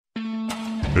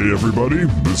Hey everybody,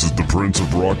 this is the Prince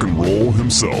of Rock and Roll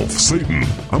himself, Satan.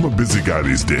 I'm a busy guy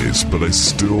these days, but I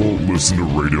still listen to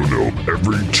Radio Nope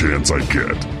every chance I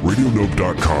get.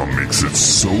 RadioNope.com makes it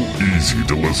so easy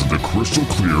to listen to crystal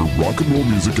clear rock and roll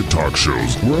music and talk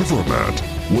shows wherever I'm at.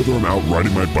 Whether I'm out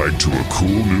riding my bike to a cool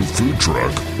new food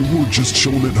truck or just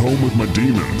chilling at home with my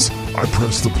demons, I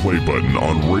press the play button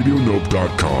on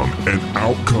RadioNope.com and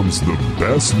out comes the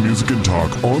best music and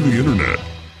talk on the internet.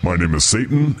 My name is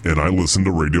Satan, and I listen to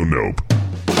Radio Nope.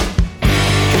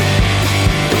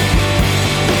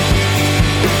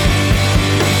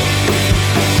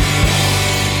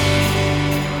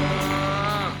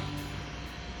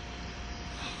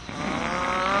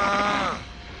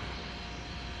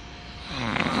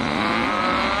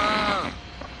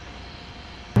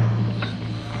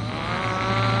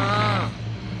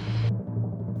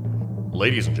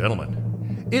 Ladies and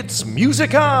gentlemen, it's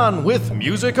Music On with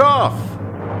Music Off.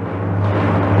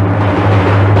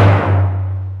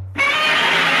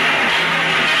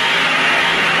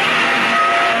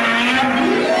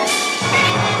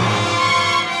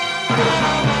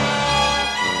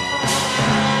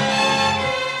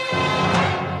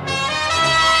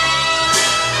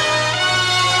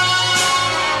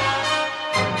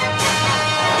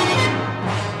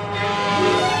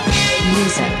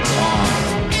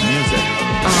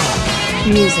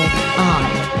 Music on.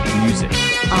 Music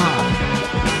on.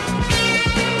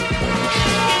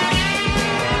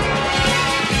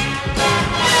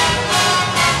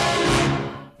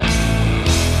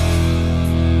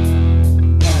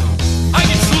 I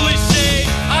can truly say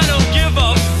I don't give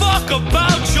a fuck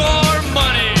about your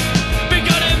money,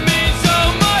 because it means so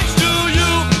much to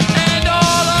you and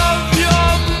all of your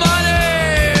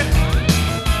money.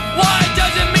 Why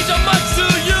does it mean so much to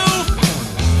you?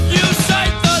 You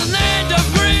cite the land of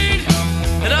greed,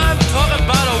 and I'm talking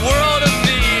about a world of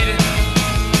need.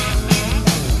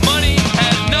 Money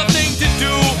has nothing to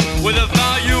do with the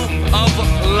value of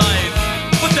life,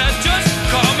 but that's just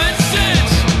common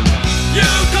sense. You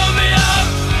call me up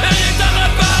and you talk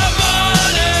about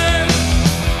money.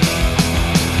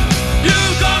 You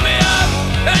call me up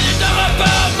and you talk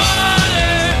about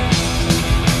money.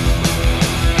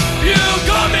 You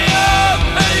call me up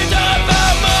and you talk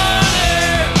about money.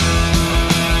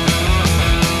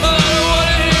 I don't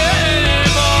wanna hear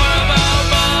anymore about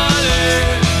money.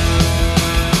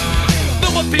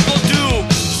 Look what people do,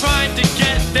 trying to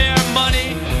get their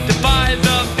money to buy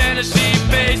the fantasy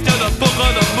based of the book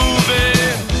or the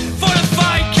movie.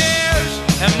 Fortified cares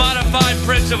and modified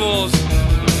principles.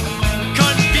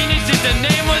 Convenience is the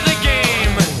name of the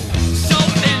game.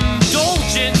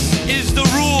 Self-indulgence is the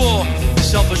rule.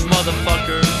 Selfish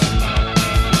motherfuckers.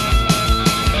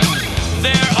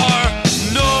 There are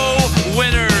no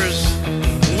winners.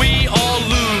 We all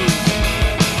lose.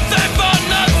 Thank for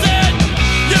nothing.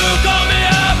 You call me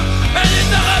up and you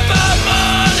talk about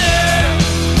money.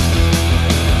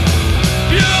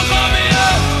 You call me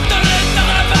up and you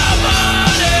talk about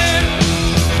money.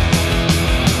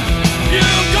 You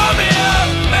call me up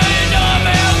and you talk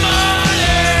about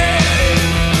money.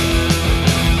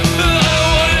 I don't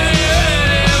wanna hear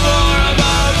anymore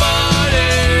about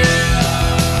money.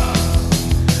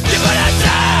 You put us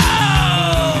out.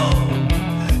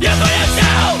 You put us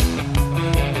out.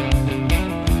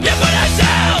 You put us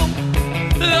out.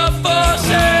 Love for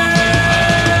sale.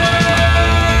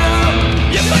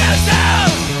 You put us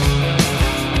out.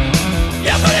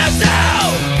 You put us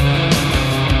out.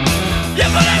 You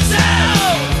put us out.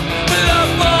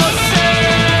 Love for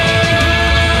sale.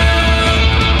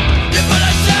 You put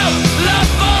us out. Love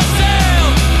for sale.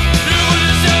 You put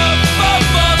us out. Love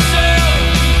for sale.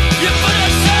 You put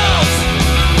us out.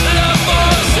 Love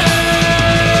for sale.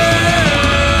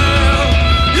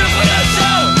 You put us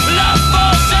out. Love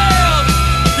for sale.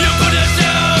 You put us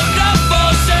out. Love for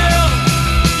sale.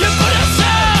 You put us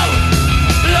out.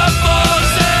 Love for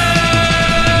sale.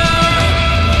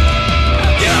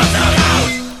 Get us out.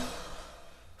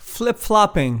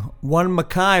 Flip-flopping, one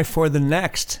Mackay for the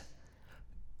next.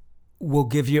 We'll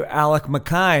give you Alec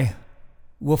Mackay.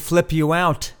 We'll flip you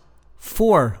out.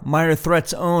 4 Minor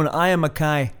Threat's own I Am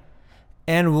Mackay.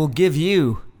 And we'll give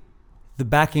you the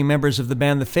backing members of the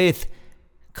band The Faith,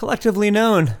 collectively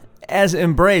known as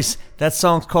Embrace. That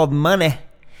song's called Money.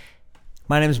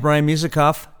 My name is Brian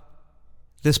Musikoff.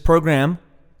 This program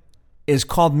is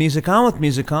called Music On with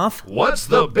Music Off. What's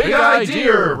the big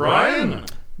idea, Ryan?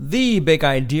 The big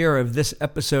idea of this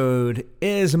episode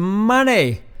is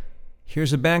money.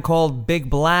 Here's a band called Big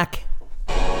Black.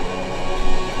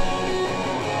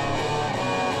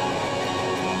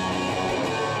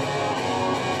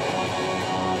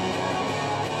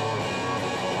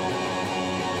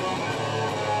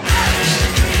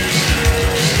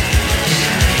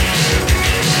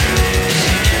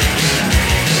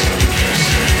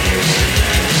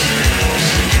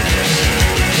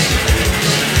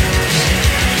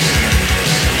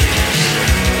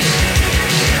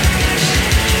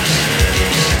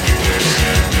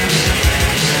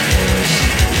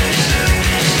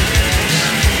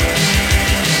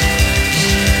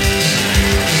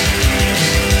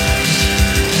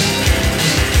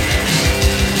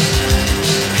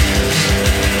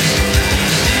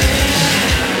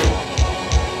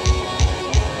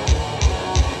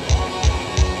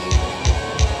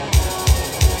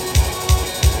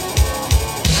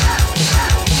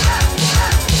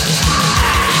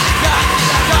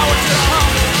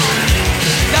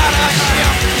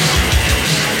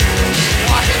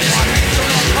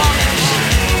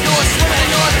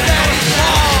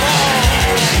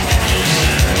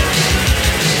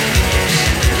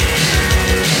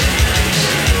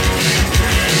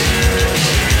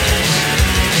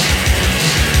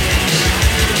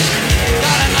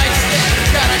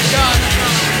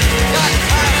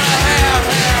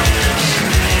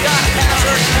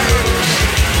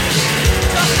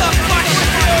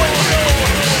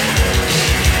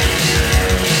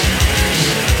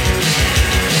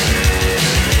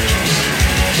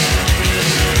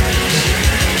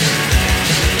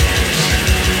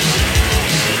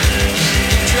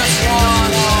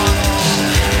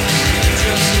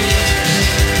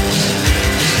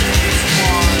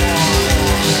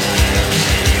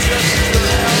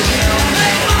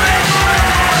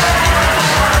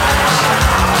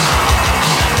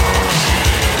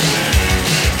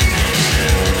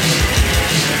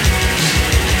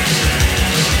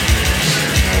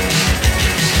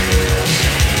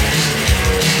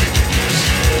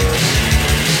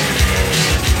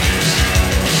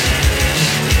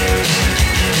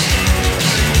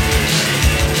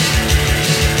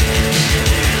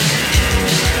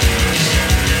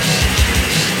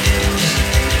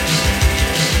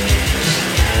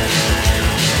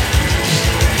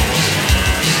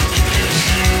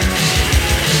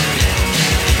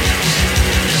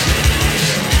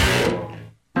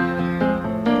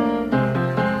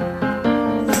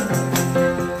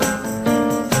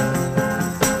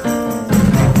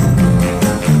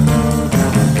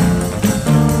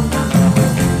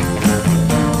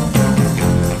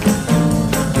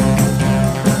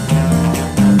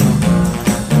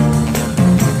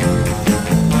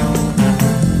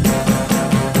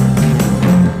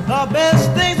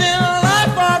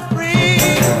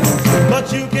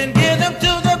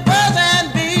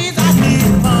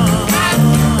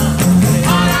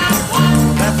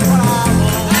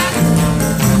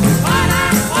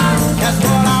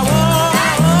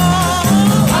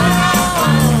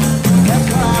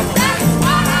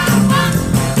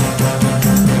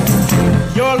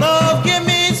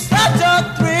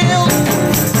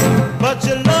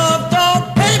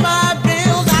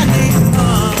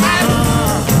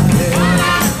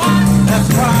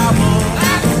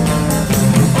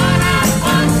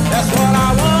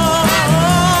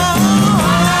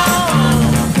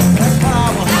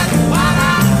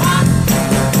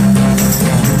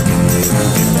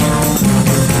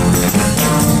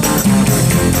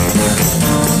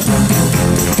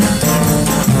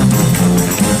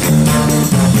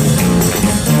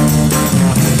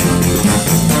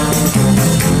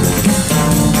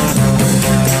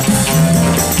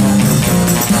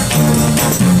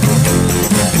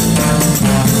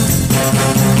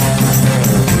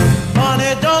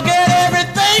 don't get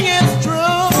everything is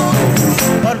true.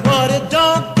 But what it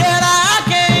don't get, I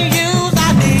can't use. I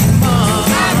need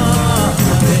money.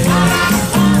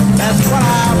 That's what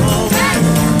I want.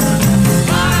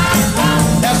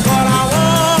 That's what I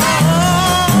want.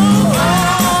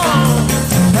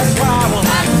 That's what I want.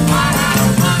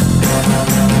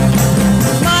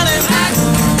 Money.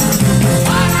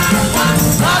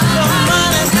 Lots of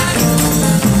money.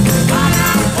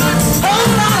 Whole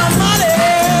lot of money.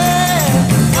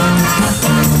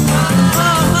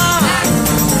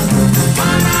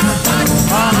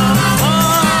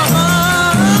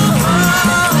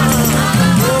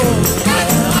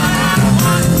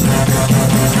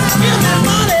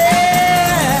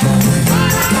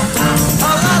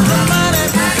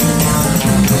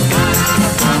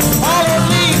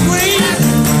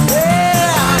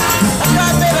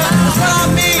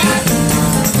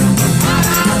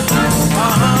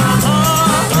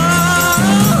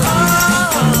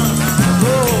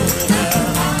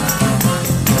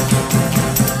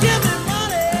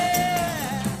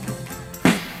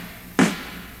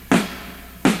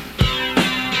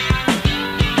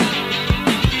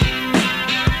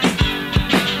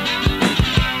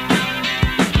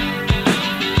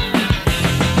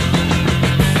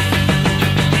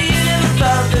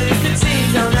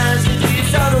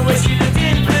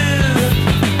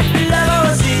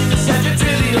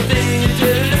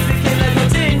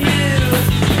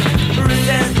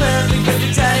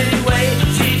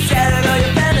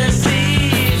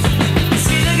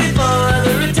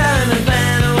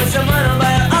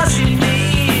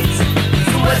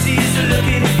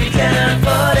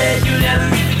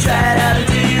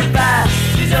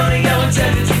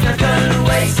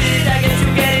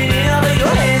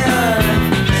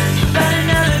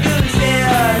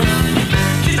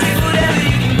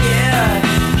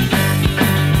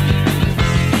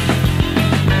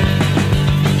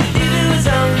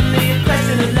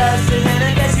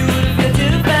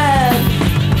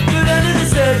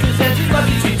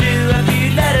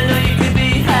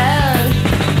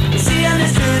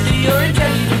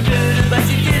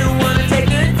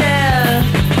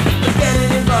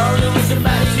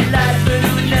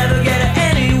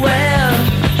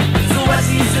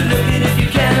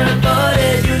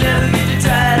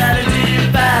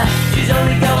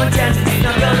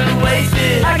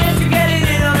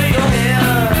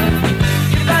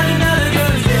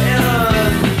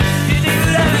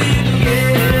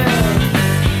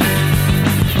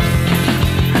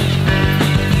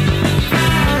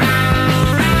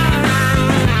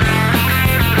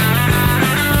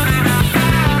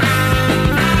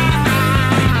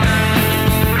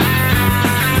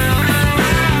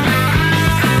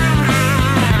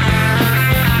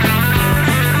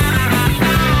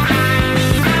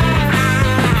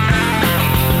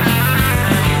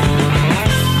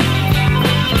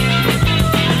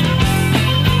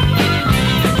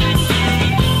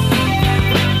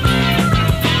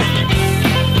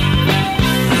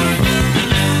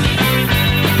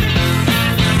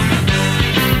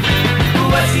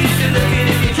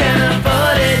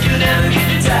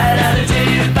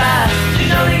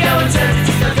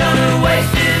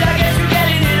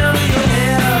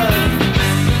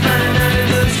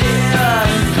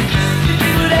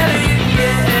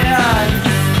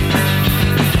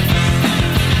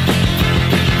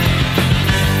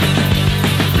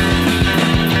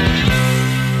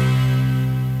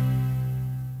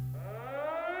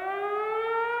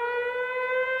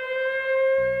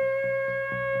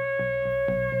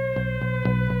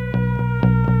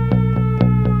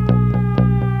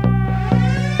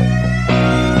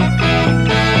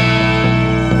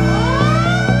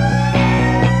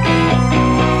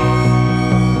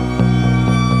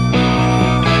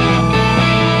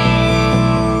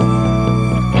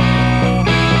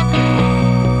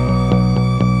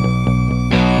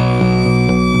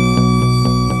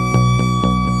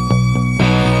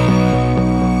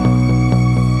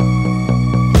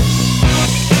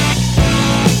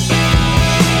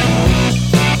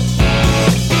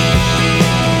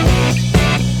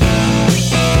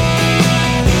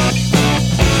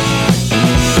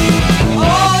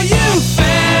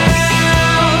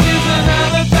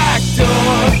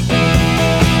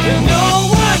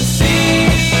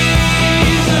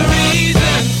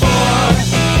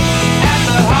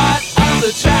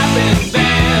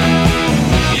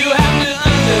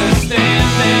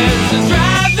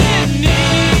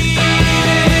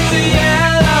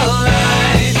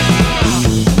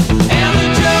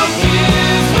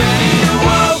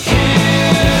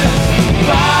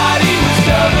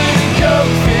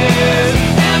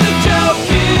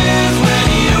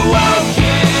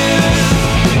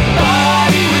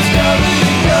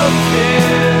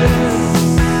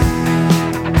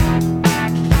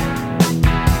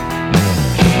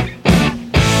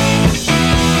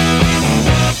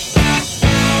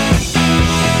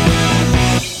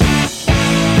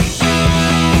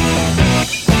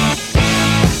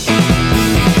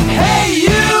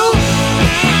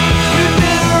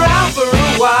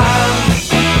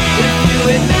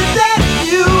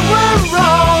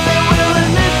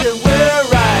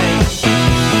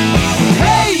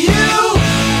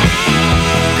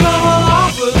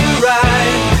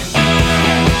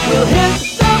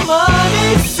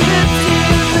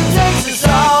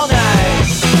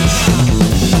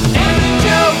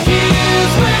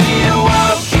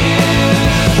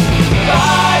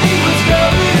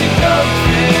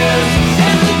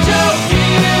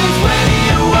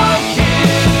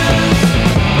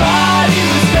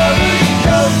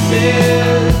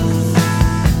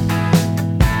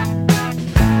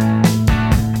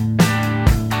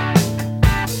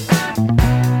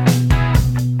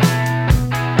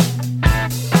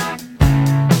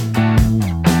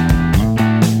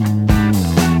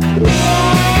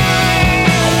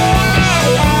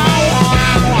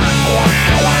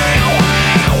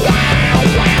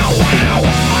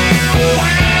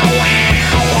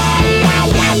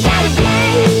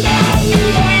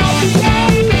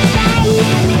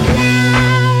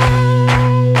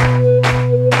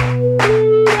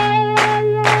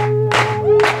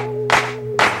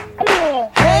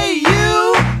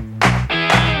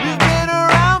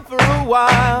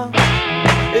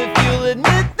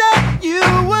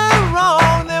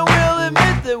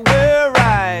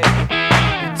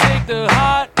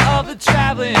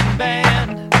 traveling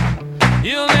band.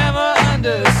 You'll never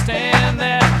understand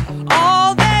that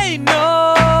all they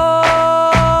know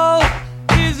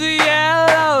is a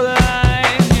yellow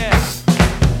line, yeah.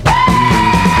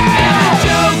 And the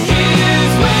joke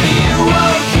is when you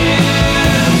woke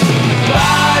his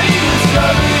body was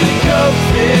covered in coke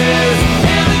fizz.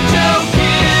 And the joke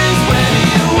is when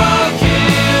you woke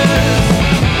his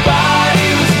body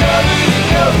was covered in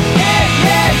coke. Yeah,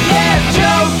 yeah, yeah.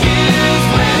 Joke is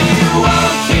when you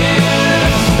woke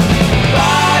his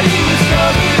body was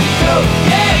covered in coke.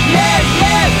 Yeah, yeah,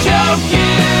 yeah. Joke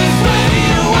is when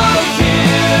you woke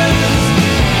his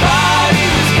body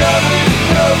was covered in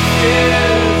coke.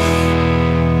 Yes.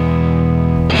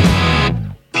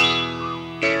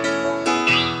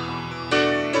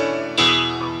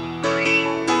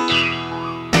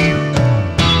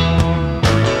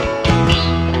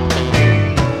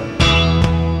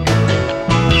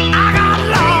 I got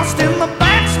lost in the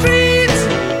back streets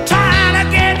trying to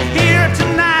get here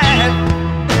tonight.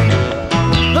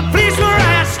 The police were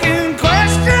asking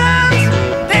questions.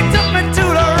 They took me to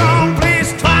the wrong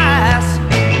place twice.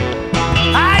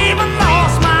 I even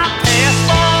lost my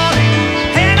passport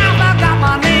and I forgot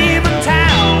my name and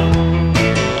town.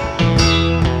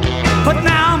 But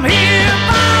now I'm here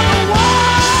by the water.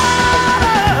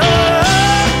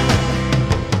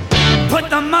 Put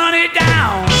the money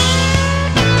down.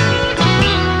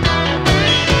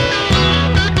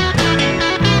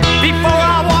 Before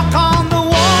I walk on the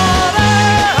water,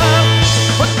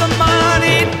 put the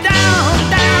money down,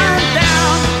 down,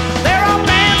 down. There are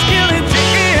bands killing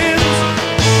chickens.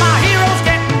 My hero's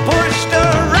getting pushed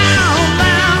around,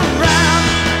 round, round.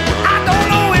 I don't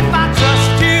know if I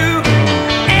trust you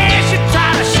as you try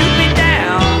to shoot me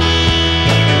down.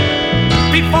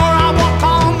 Before I walk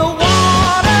on the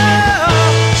water,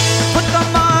 put the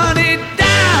money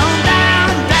down, down,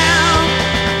 down.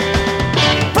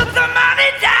 Put the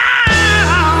money down.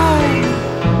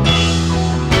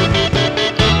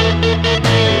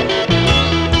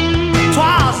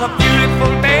 'Twas a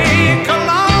beautiful day in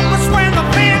Columbus when the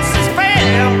fences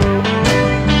fell.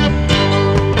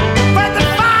 But the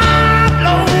five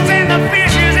loaves and the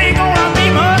fishes ain't gonna be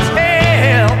much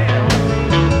help.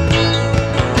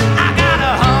 I got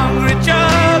a hungry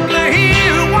juggler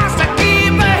here who wants to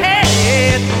keep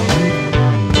ahead.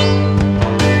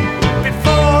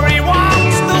 Before he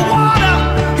walks the water,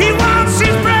 he wants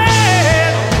his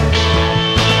bread.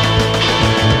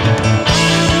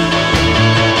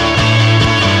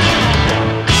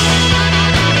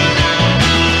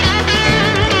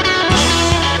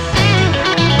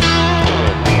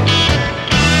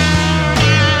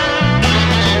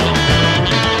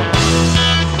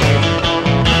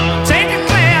 Take a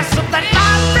glass of that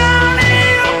light brown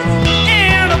ale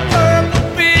and a purple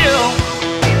pill.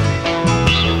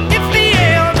 If the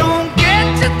ale don't get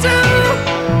you too,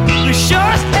 we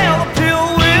sure as hell the pill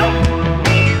will.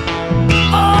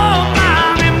 Oh,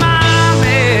 mommy,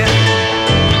 mommy,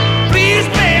 please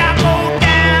may I go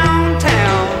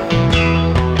downtown.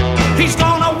 He's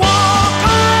gonna walk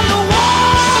on the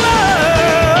water.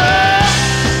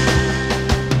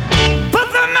 Put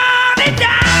the money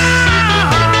down.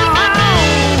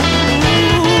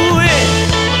 Ooh, yeah.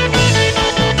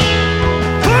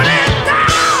 Put it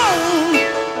down.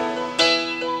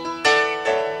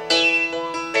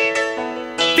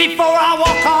 Before I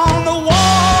walk on the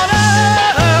water,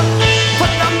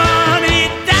 put the money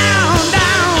down,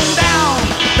 down, down.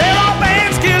 There are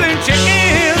bands killing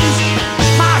chickens.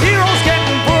 My hero's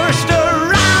getting pushed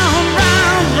around,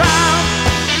 round, round.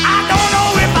 I don't know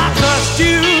if I trust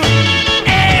you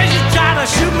as you try to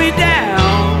shoot me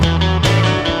down.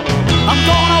 I'm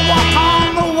gonna walk on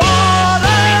the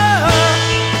water.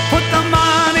 Put the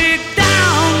money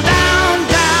down, down,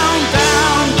 down,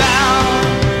 down, down.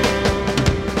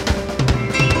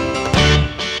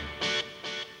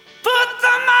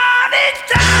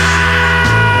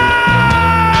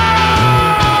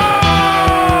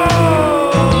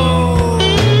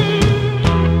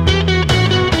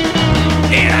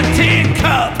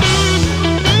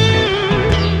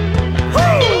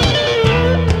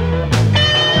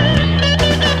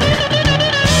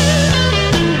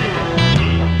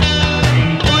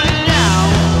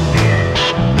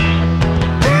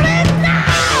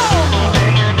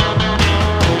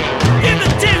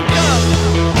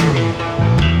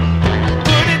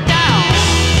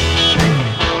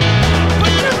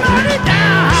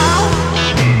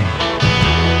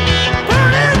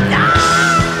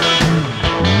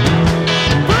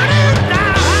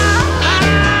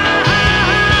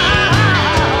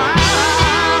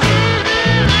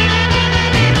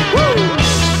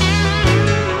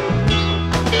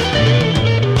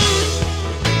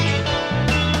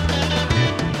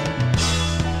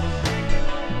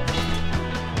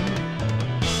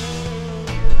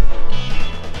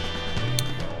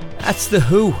 That's The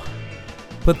Who.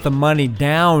 Put the Money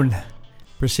Down.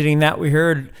 Preceding that, we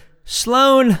heard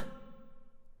Sloan.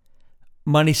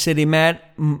 Money City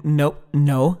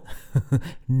No.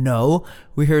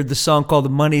 We heard the song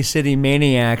called Money City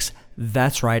Maniacs.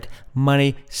 That's right,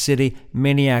 Money City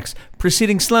Maniacs.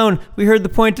 Preceding Sloan, we heard the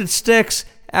Pointed Sticks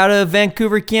out of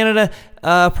Vancouver, Canada.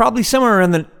 Probably somewhere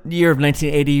around the year of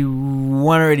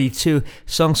 1981 or 82.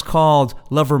 Song's called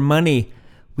Love or Money.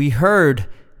 We heard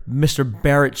Mr.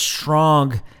 Barrett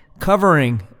Strong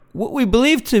covering what we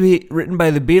believe to be written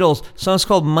by the Beatles. Song's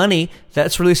called Money.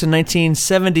 That's released in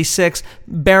 1976.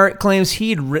 Barrett claims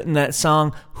he'd written that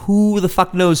song. Who the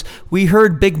fuck knows? We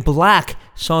heard Big Black.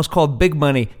 Song's called Big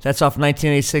Money. That's off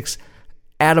 1986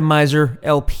 Atomizer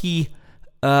LP.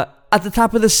 At the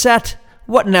top of the set,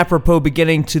 what an apropos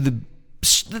beginning to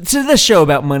this show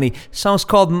about money. Song's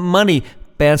called Money.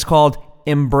 Band's called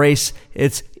Embrace.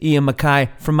 It's Ian MacKaye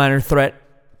from Minor Threat,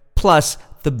 plus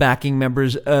the backing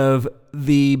members of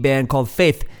the band called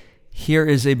Faith. Here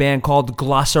is a band called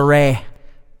Glossary.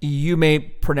 You may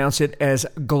pronounce it as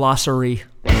Glossary.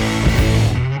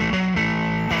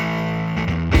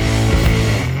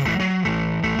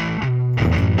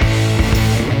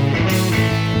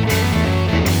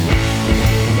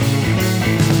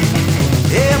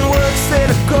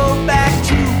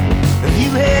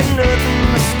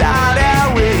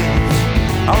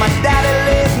 All my daddy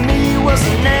left me was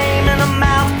a name and a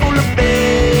mouthful of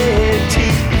bad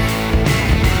teeth.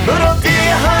 But oh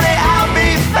dear honey, I'll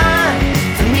be fine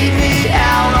to meet me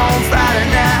out on Friday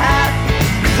night.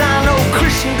 'Cause I know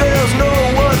Christian girls know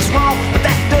what's wrong, but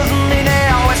that doesn't mean they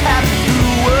always have to do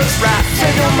what's right.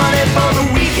 Save your money for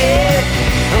the weekend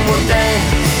and we'll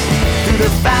dance through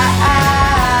the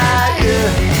fire. You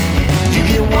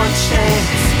get one chance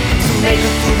to make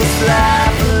it through this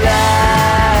life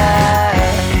alive.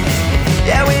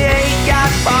 Yeah, we ain't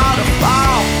got far to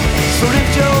fall, so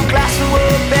lift your glass and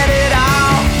we'll bet it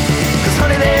all. 'Cause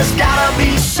honey, there's gotta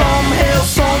be some hell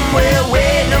somewhere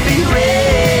waiting to be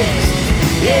raised.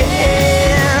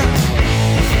 Yeah.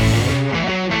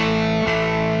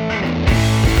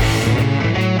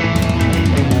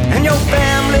 And your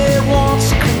family wants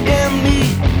to condemn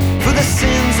me for the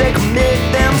sins they commit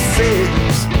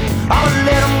themselves. I'll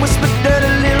let them whisper dirty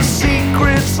little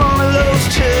secrets on those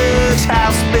church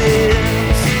house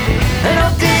beds. And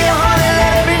oh dear honey,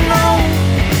 let it be known,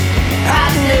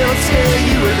 I'd never tell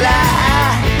you a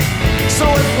lie. So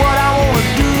if what I wanna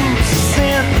do is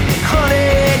sin, honey,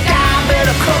 God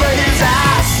better cover his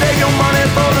eyes. Save your money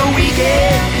for the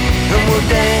weekend and we'll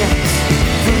dance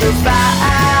through the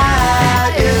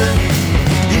fire.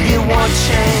 You get one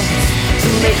chance to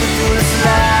make it through this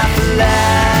life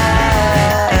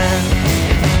alive.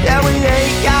 Yeah, we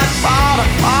ain't got far to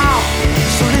fall,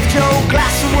 so lift your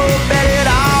glass and we'll bet it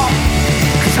all.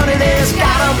 'Cause honey, there's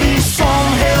gotta be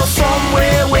some hell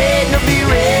somewhere waiting to be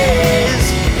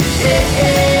raised. Yeah.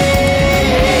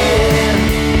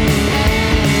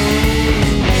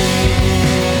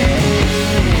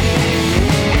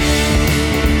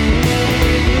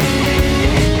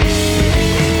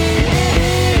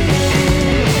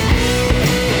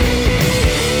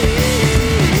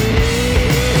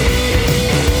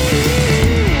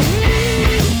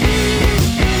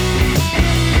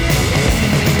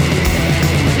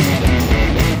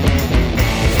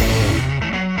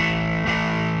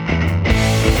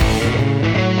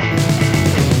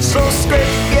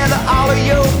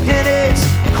 Your pennies,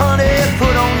 honey,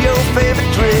 put on your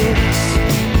favorite dress,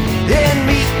 then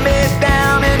meet me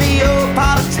down in your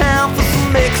part of town for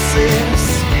some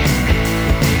excess.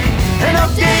 And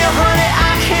up there, honey,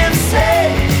 I can't say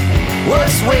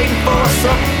what's waiting for us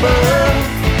up above.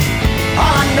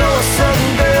 All I know is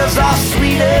Southern girls are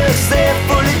sweeter, they're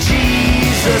full of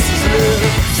Jesus' love.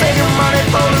 Save your money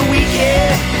for the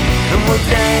weekend and we'll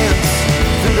dance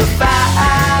through the fire.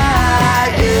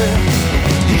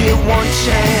 You get one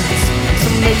chance to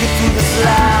make it through this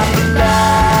life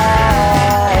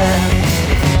alive.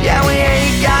 Yeah, we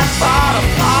ain't got far to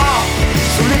fall,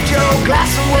 so lift your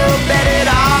glass and we'll bet it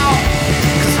all.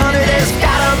 'Cause honey, there's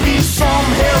gotta be some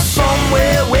hell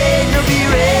somewhere waiting to be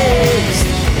raised.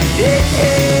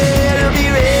 Yeah, to be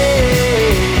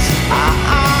raised.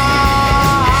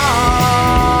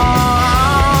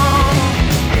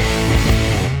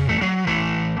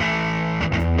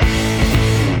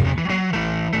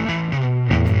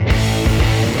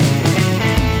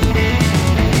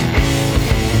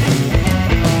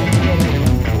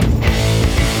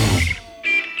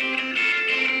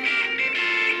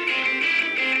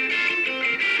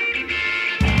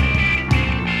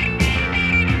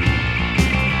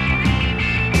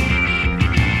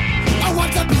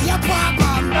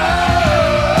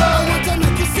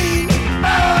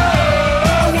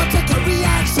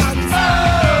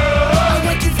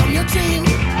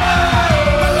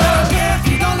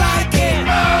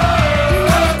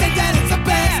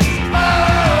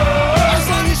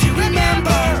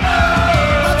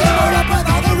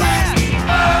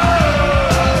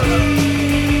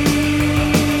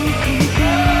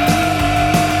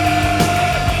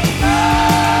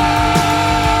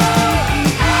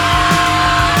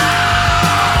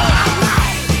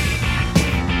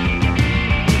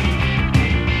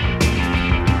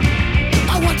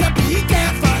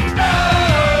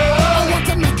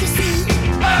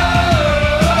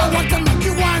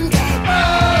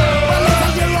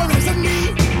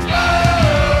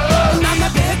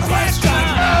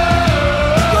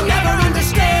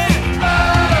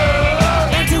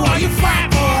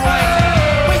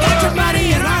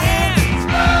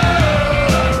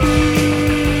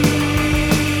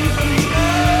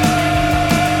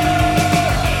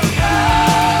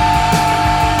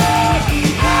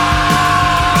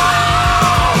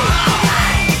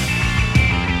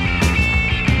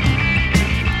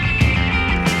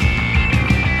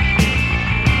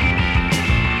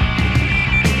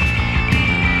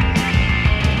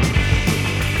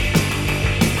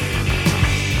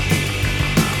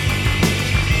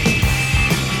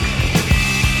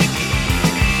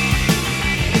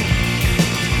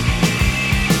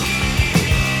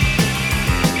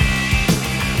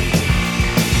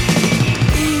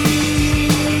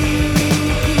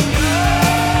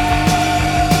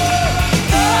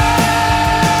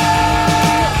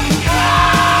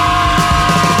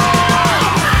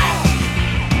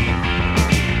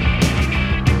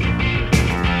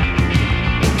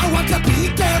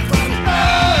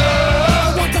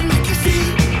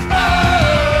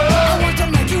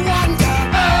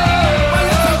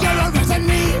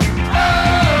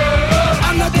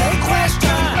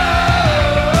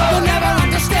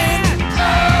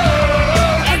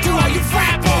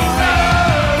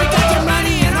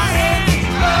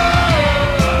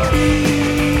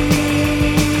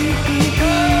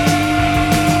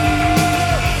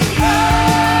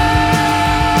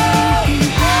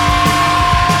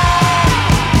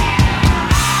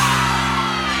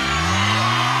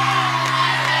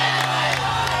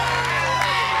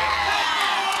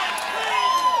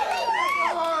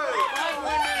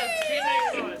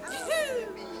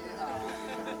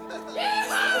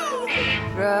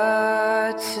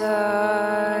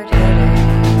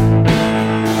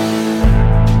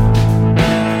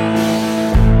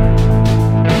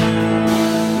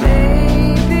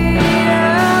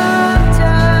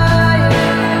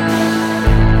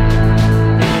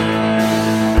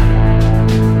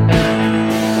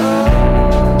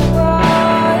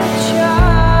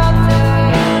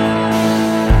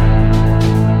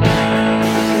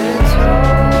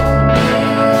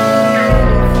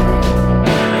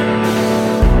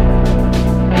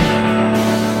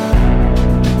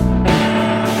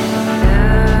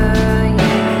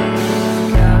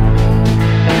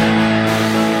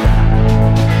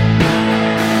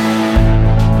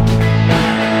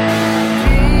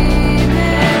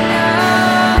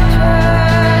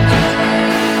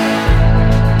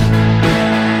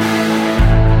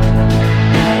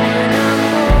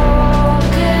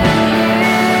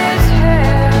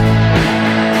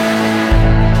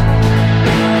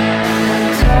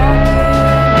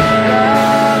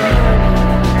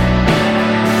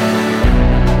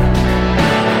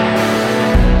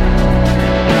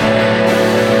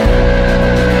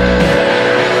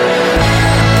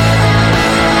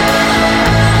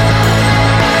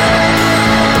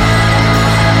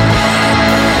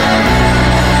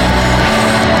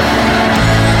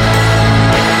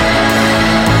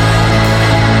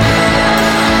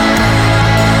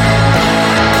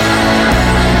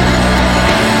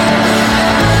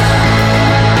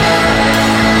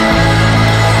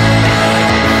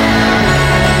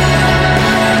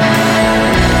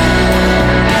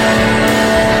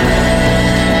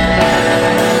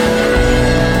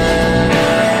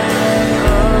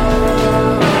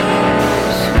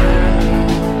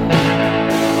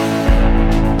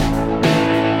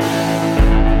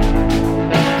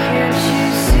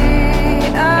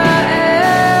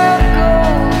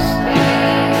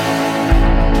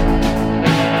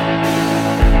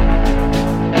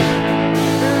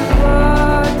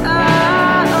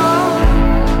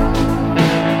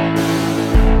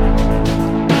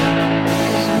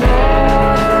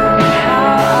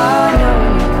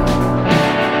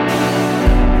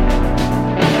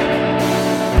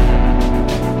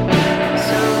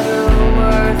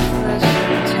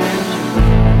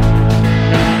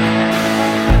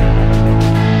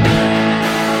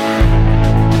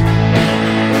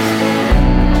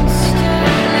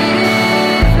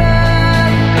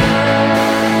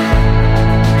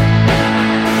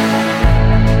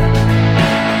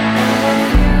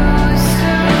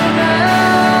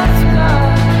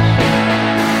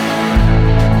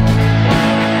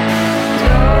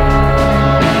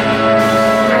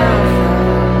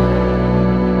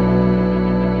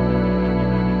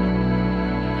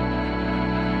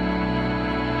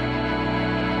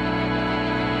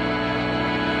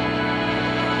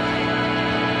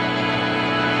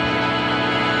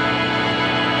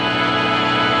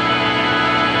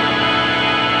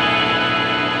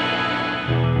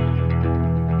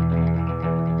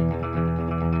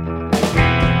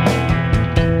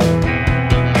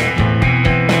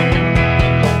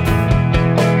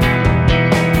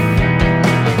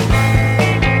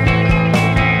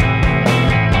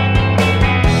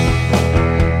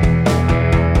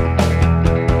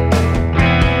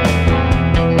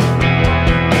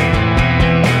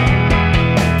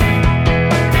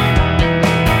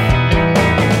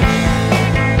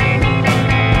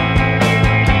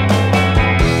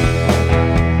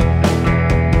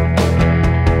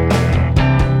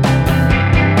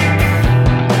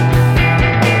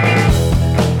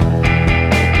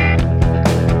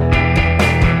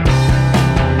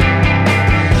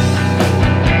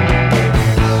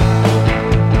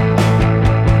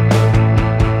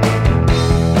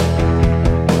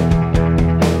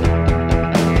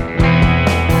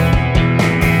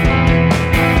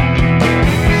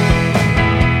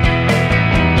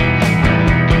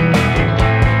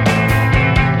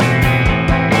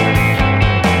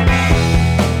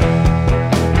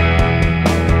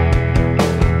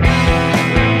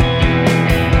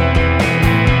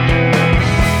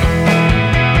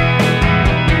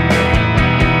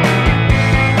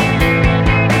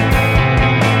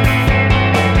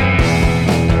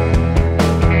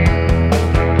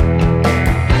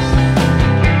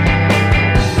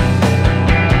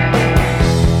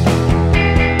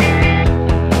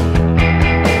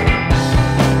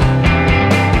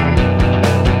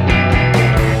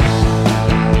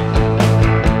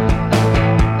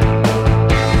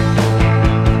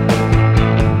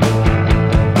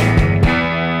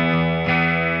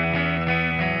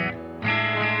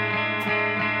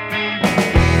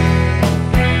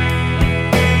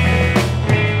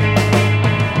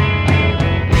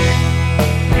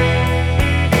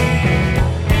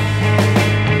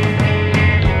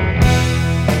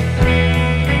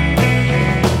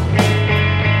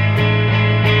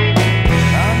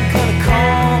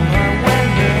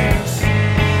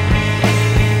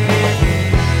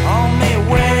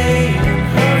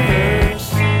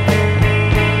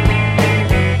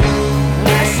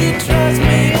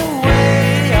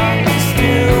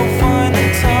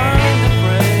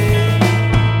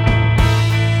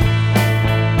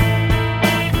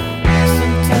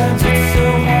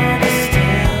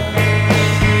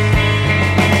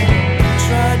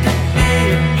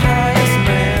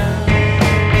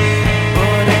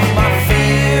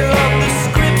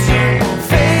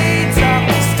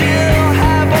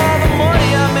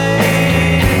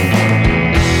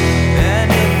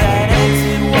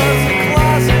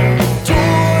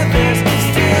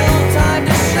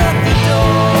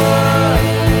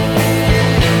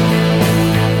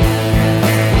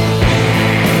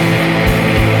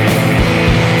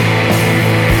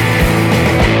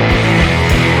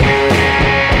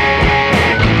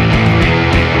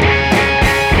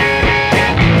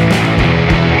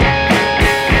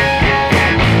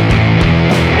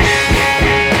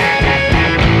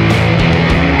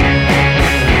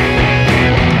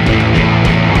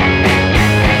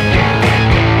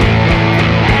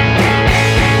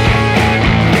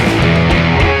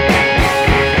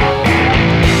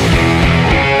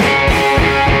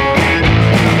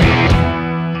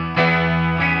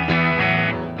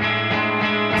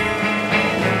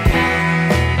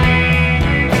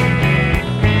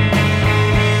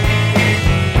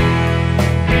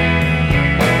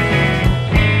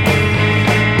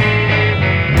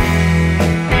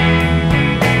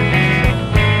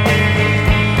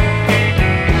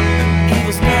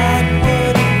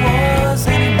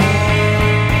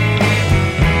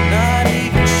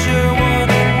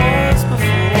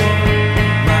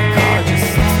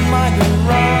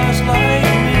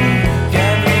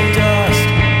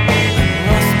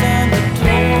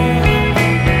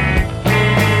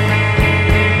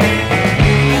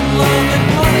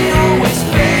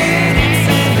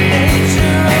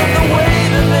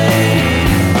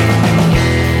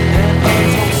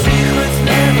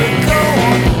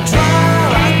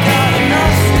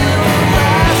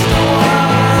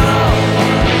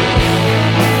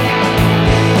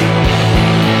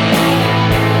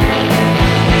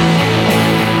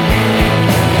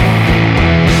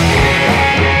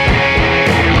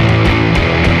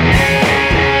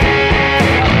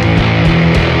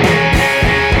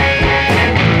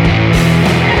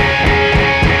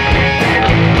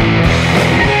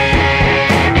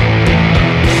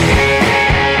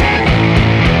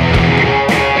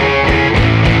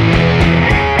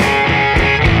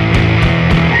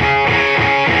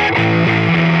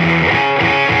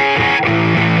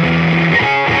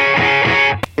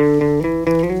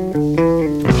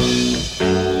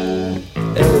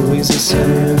 stays the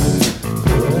same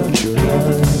throughout your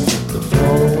life. The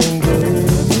following day,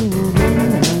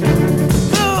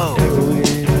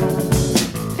 Eloise,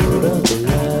 put out the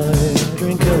light.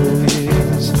 Drink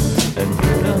Eloise and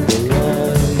put out the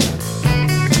light.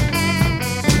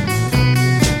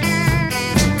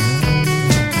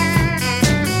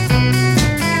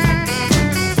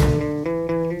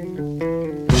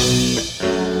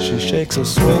 She shakes her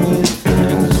swinging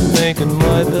things, making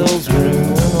my bells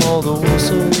ring, and all the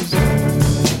whistles,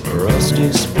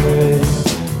 rusty spray.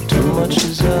 Too much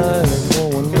desire, no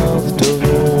one mouth to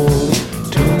hold.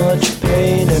 Too much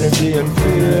pain, energy, and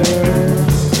fear.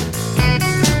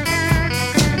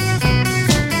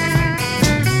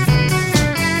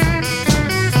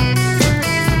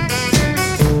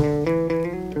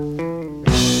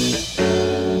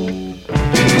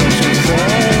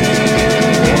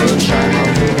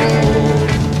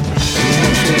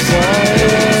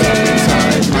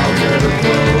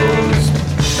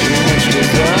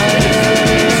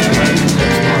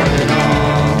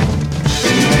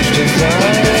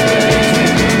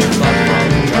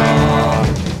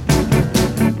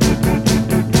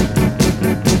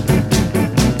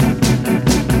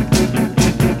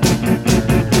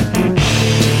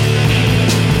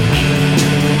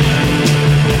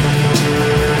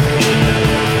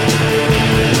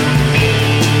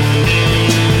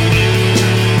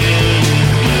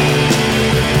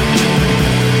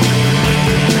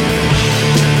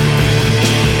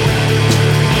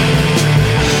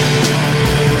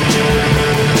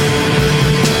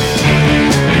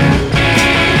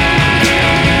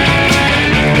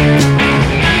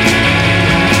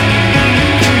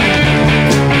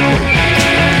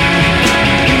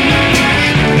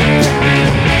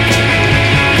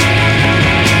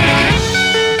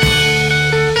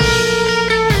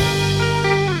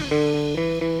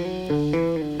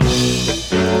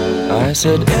 I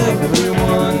said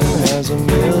everyone has $1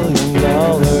 million.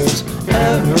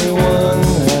 Everyone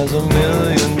has $1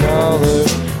 million.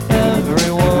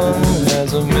 Everyone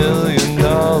has $1 million.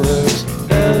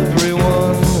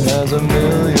 Everyone has $1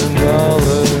 million.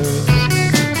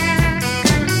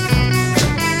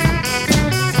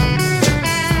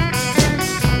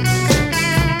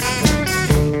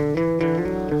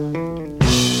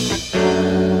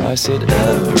 I said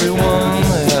everyone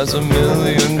has $1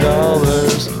 million.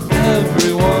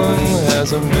 Everyone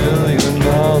has $1 million.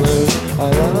 I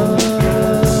like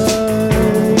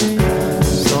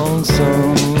song.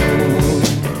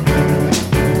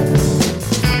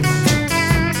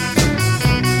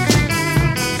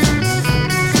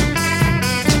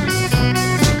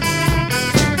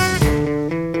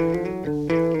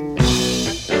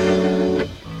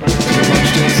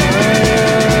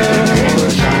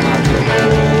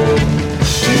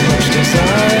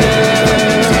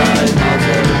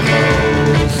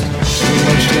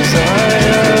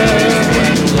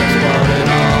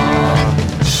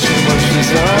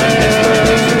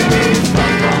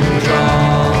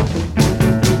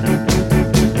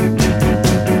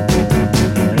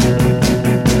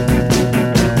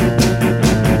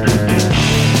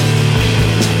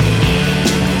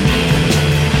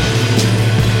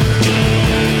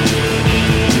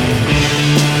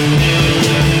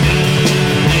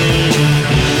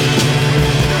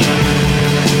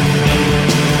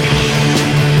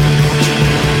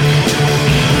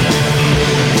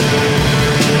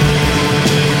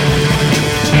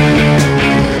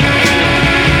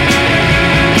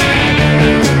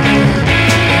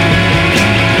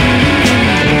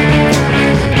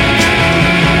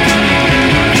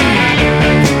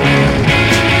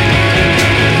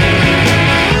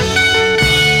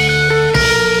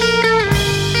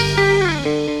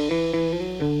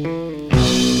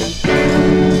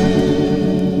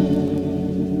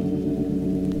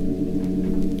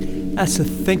 That's the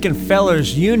Thinkin'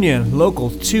 Fellers Union,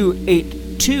 Local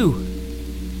 282,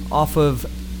 off of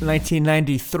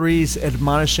 1993's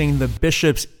Admonishing the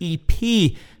Bishop's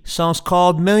EP. Song's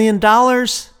called $1 Million.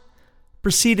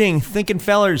 Preceding Thinkin'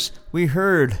 Fellers, we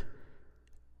heard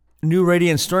New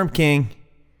Radiant Storm King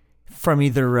from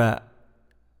either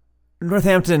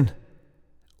Northampton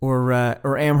or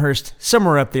Amherst,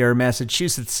 somewhere up there,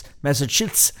 Massachusetts.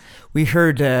 We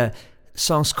heard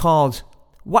songs called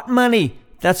What Money?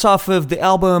 That's off of the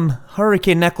album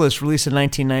Hurricane Necklace, released in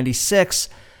 1996.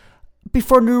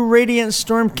 Before New Radiant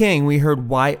Storm King, we heard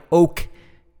Why Oak,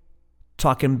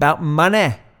 talking about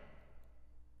money.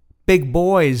 Big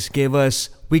Boys gave us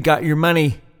We Got Your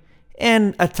Money.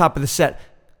 And at top of the set,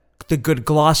 the good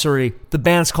Glossary. The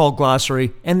band's called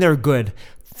Glossary, and they're good.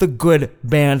 The good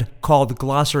band called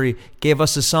Glossary gave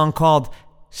us a song called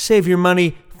Save Your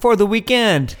Money for the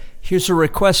Weekend. Here's a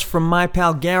request from my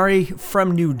pal Gary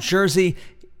from New Jersey.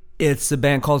 It's a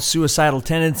band called Suicidal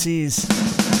Tendencies.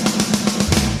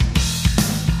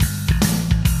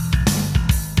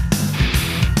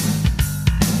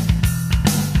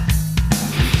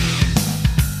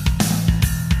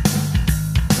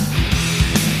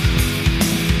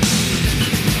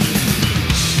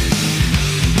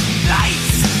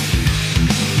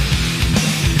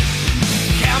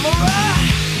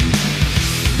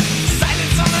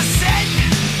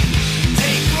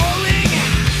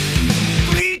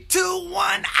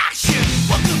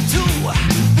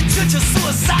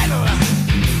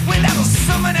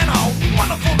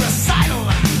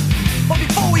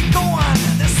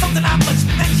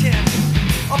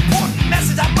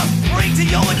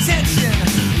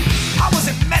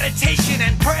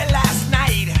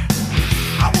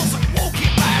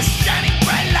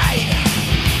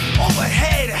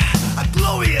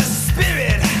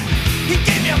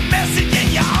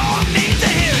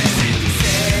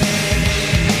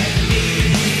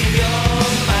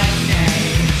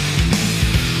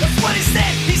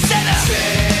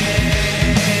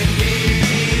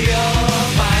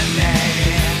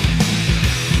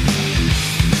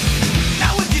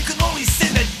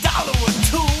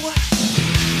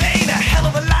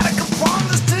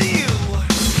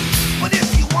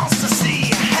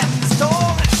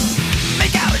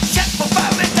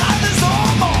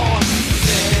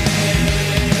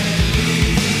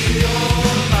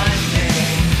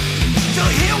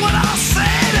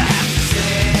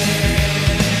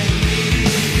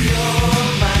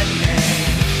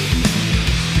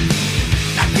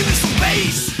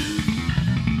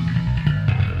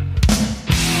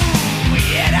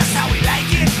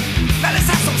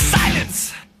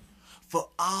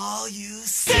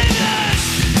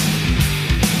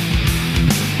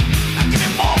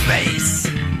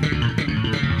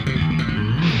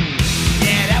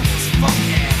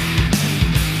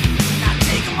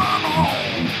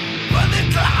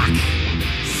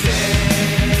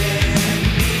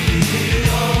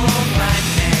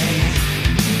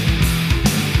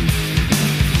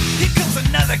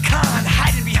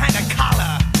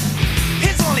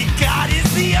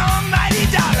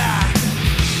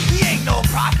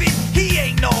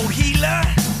 No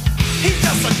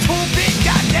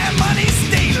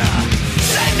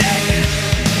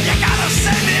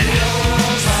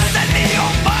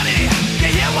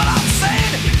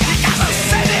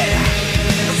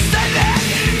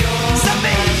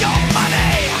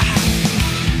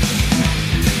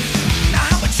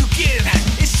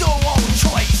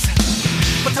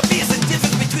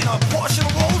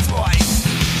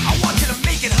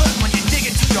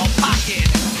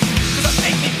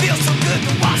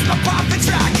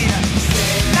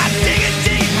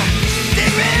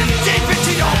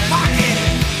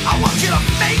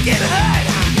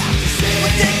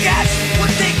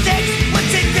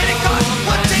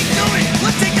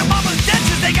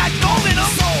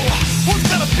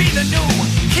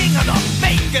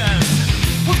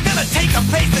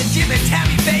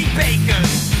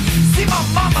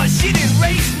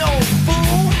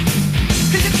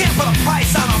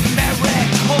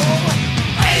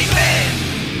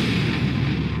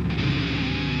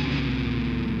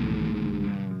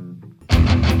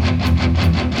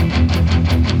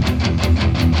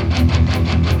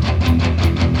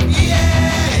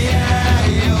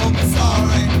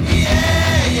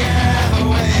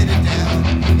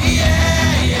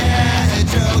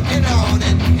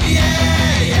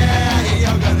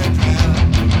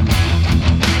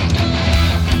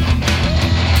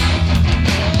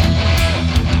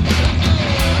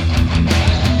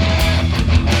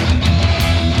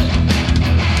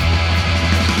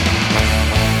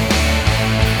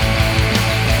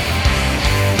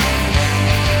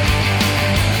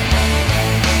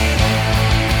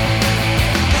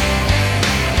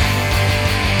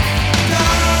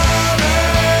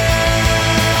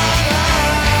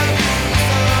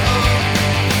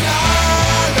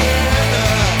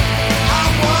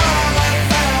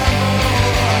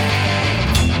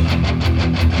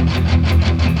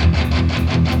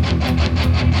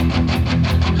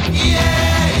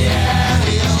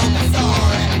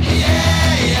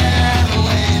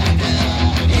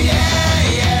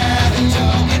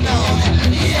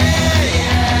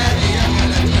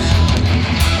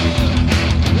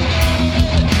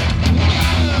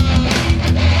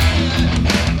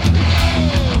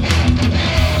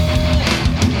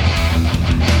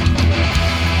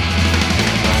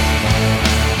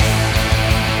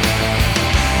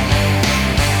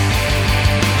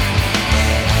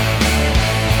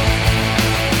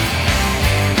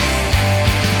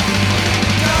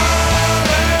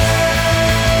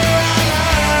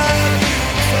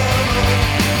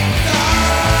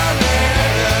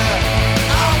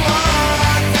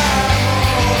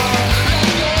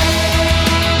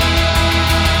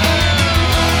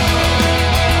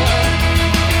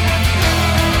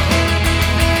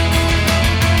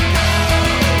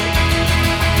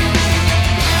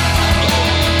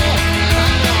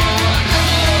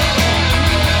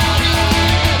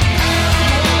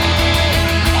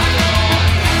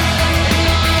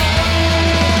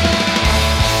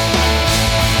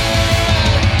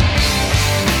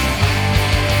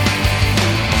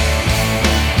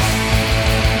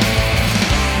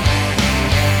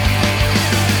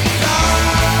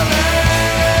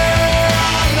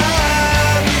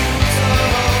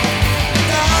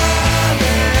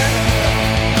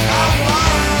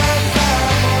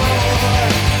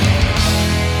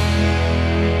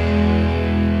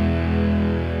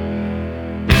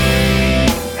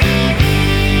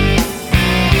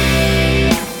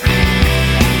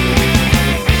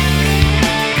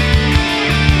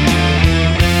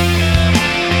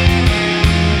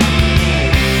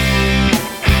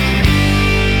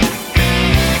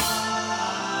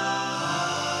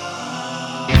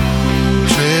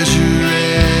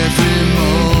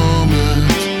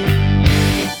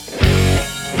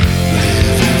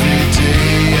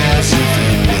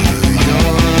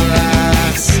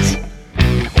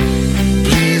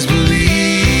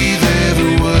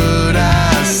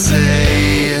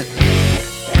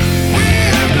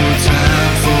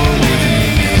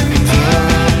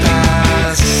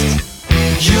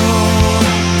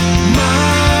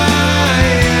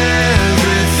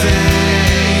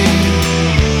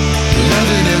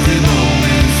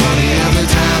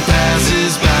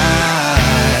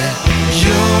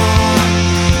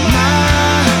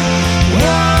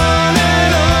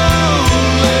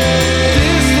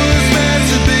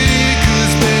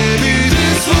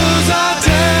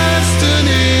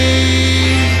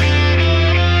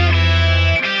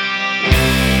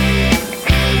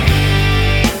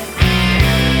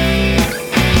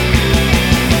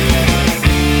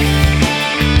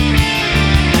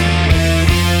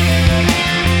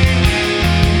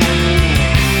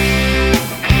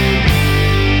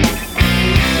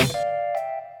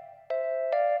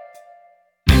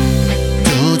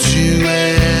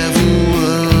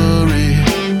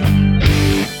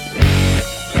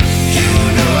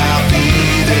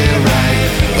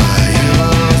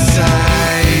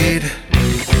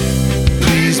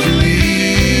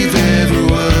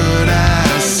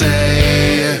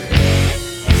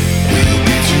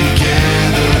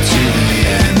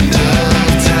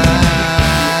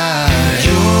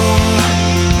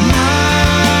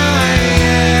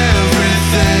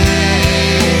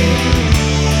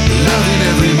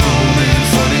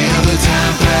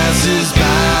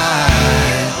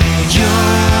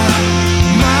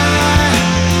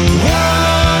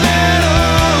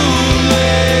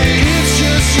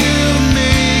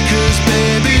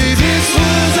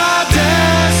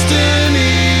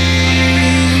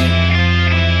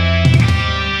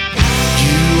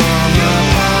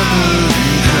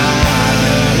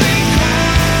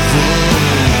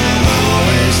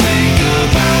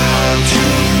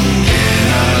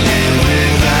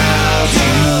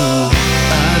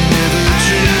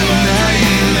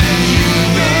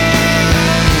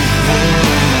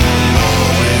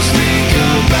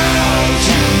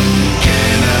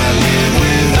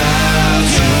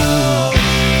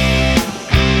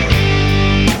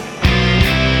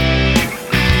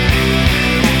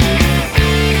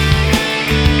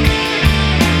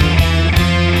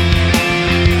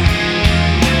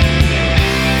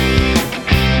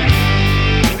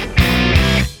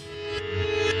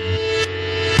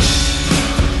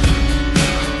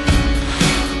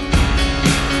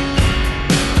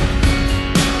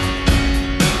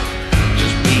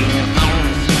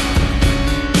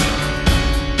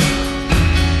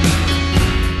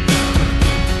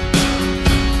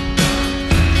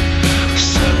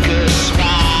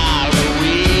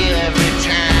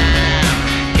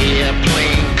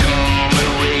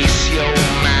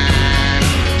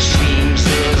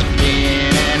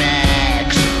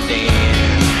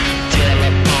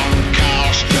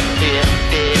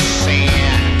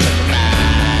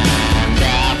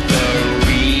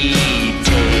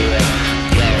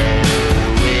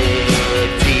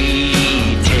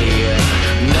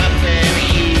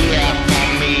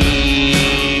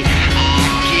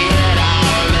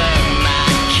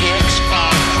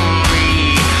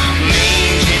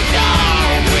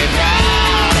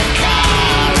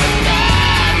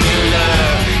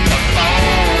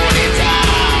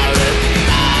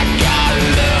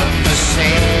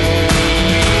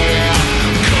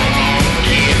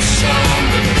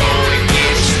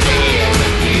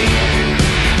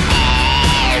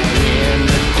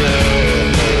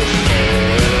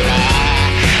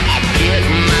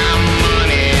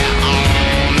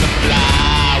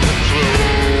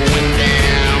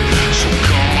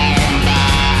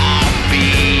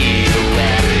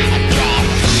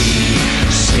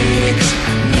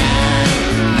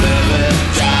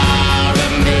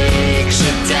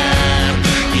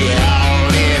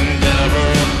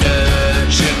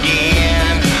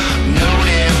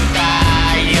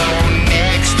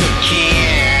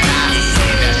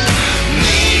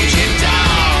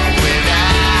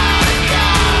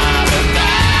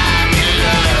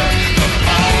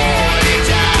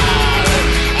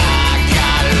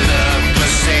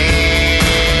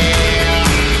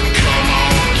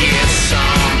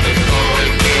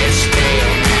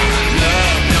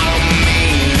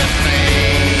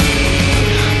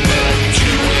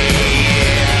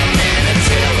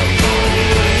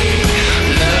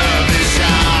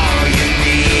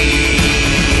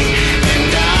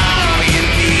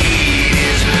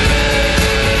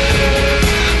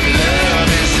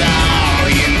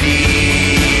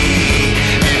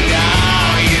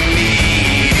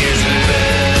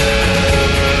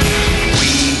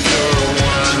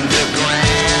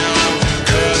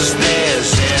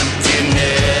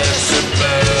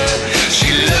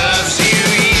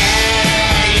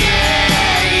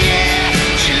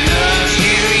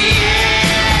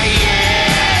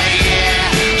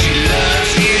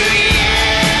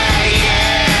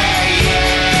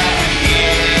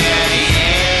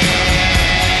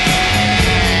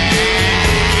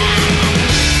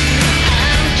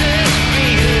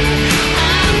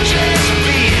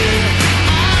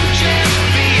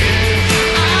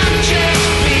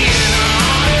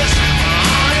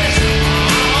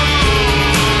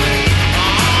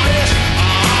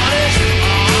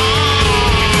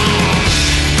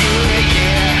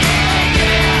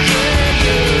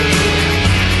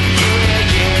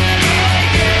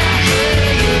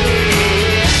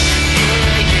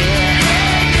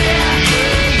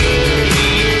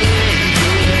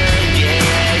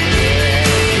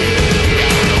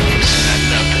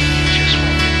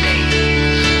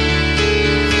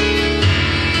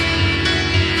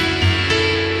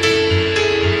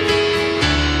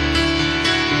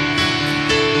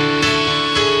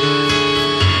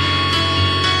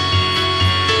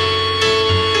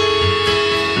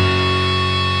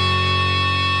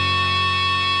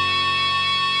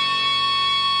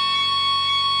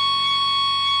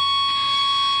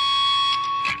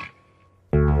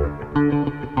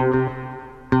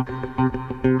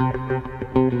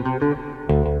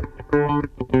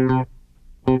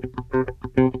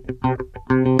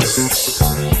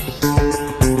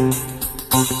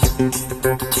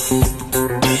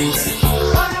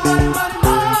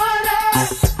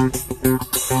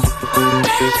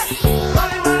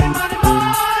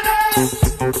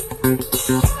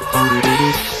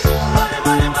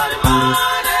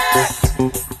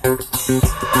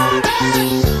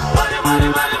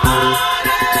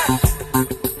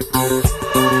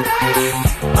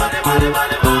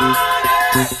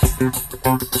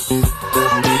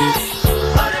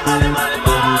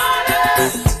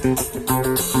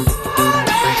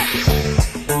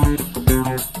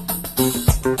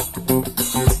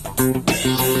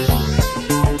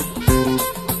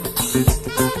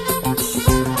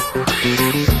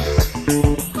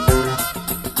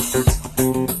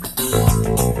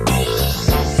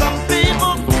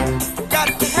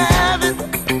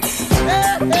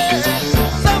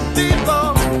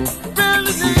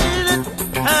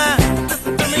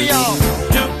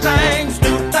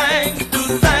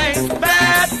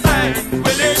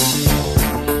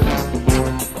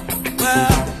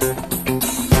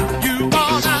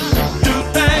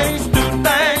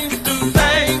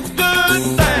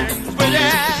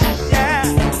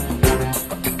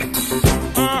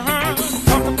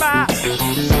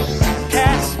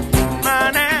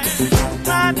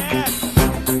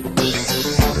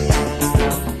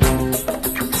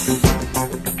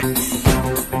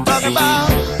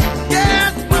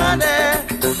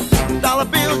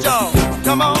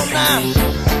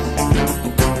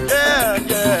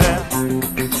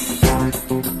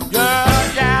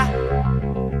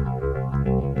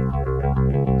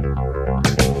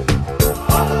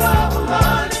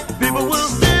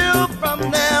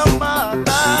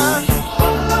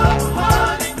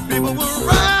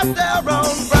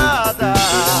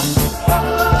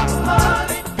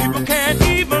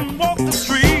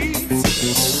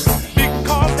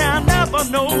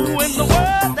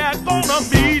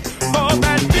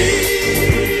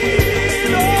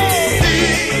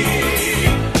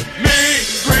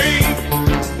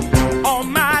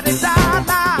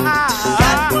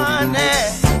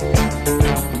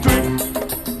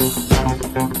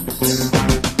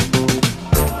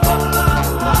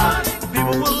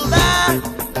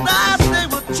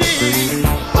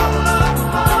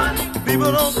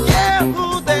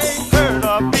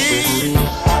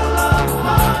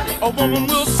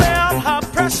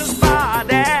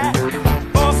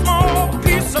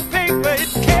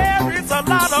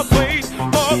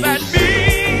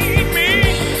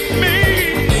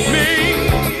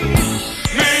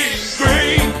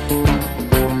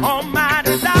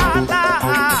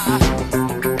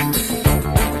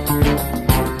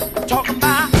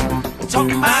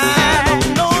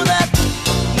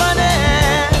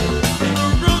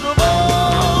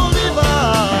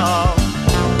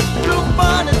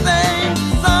Funny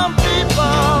things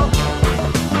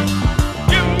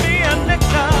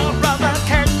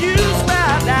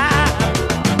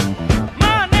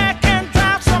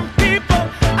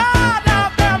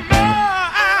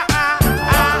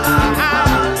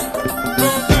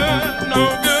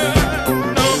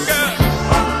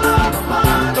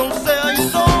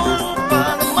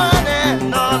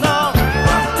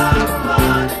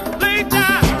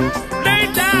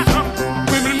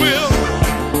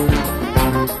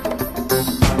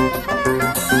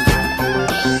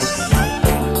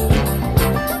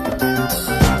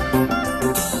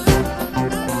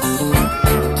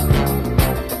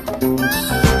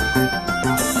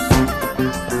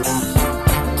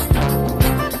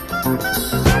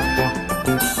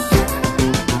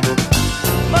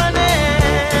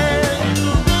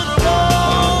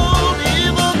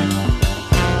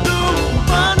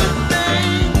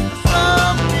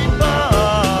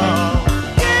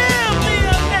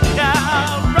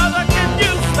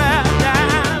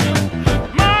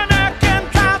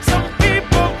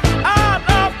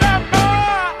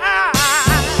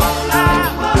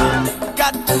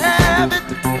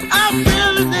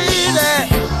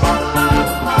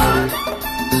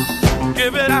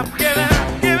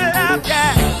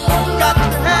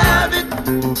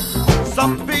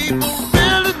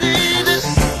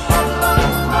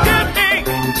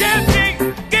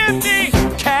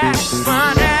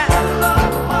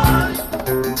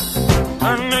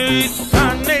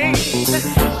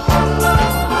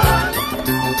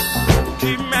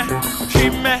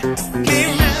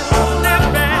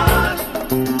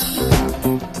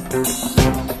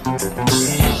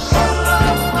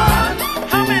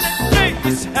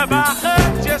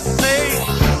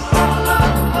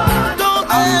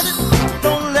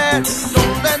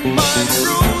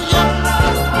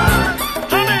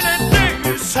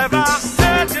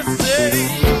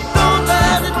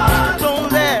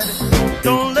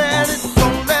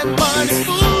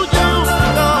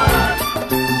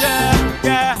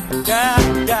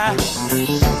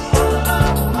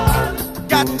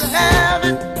have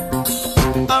it.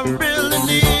 I really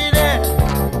need it.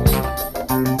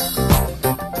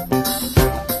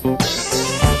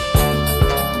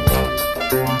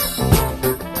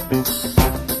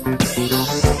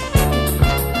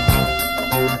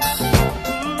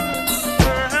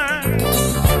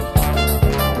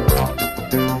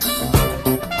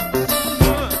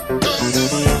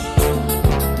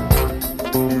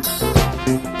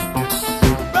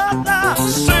 Brother,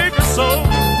 save your soul,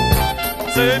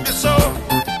 save your soul.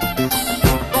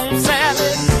 Don't sell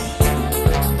it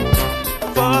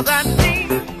for that mean.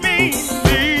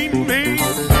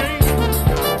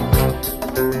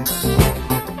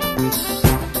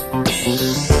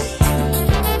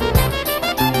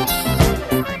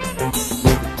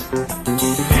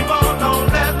 People don't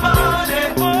let money,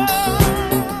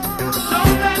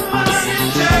 don't let money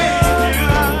change you.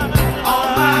 Oh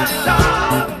my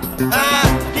God, I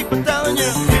keep on telling you,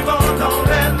 people don't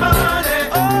let money,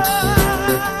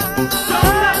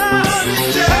 don't let money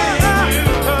change you.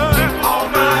 Oh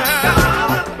my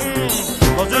God,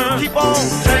 just keep on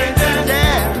changing,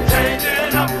 yeah,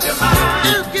 changing up your mind.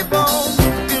 Just keep on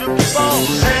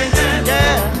changing,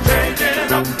 yeah,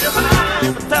 changing up your mind.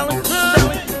 Keep on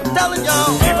telling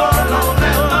y'all, people don't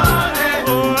let money,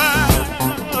 don't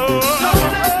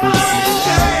let money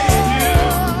change you.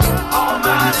 Oh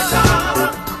my God,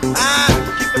 I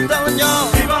keep on telling y'all,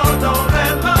 people don't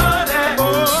let money,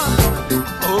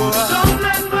 don't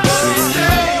let money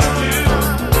change you.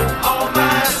 Oh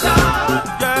my God,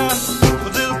 yeah,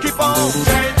 but just keep on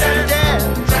changing, yeah,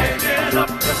 changing up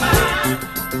your mind.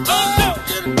 Oh,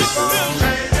 just keep on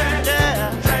changing, yeah,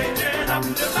 changing up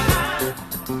your mind.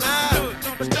 I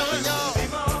keep on telling y'all,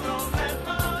 people don't let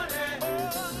money,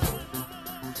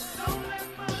 don't let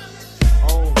money.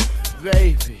 Oh,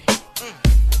 baby.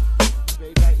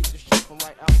 Baby, I eat this shit from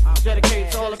right out.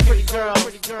 Dedicated to all the pretty girls, all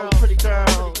the pretty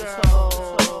girls.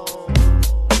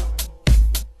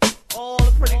 All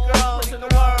the pretty girls in the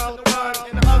world,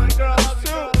 and the ugly girls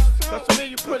too. Cause to me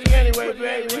you pretty anyway,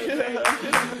 baby.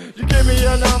 You give me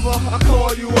your number, I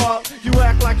call you up. You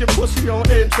act like your pussy on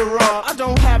interrupt. I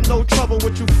don't have no trouble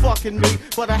with you fucking me,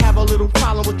 but I have a little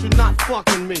problem with you not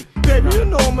fucking me. Baby, you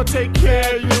know I'ma take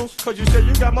care of you, cause you say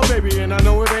you got my baby and I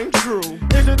know it ain't true.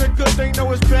 Is it a good thing?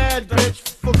 No, it's bad, bitch.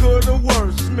 For good or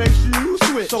worse, makes you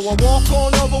switch. So I walk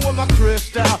on over with my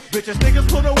crystal. Bitches, niggas,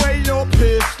 put away your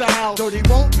pistol. Dirty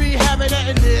won't be having it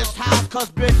in this house, cause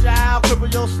bitch, I'll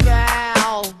cripple your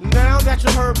style. Now that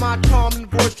you heard my charming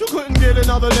voice, you couldn't get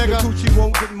another nigga. The coochie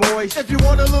won't get moist. If you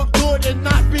wanna look good and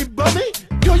not be bummy,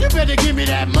 yo, you better give me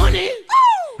that money.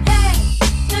 Hey,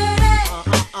 dirty.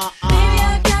 Baby,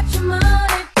 I got your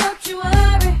money, don't you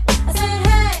worry. I said,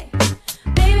 hey,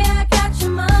 baby, I got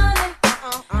your money.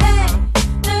 Hey,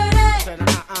 dirty.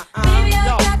 Baby, I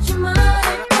got your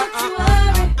money, don't you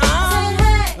worry. I said,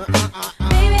 hey,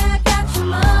 baby, I got your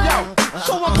money. Yo,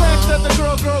 so I glanced at the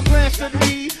girl glanced at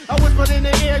me. I whispered in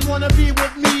the air, you wanna be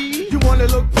with me? You wanna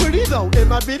look pretty though in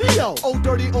my video. Oh,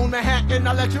 dirty on the hat, and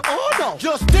I let you all know.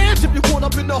 Just dance if you caught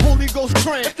up in the Holy Ghost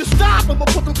trance. If you stop, I'ma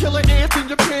put them killer ants in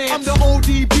your pants. I'm the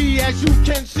ODB, as you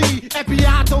can see.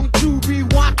 FBI, don't you be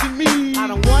watching me. I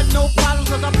don't want no problems,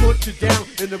 cause I put you down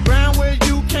in the ground where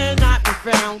you cannot be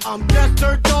found. I'm just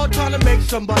dirt dog trying to make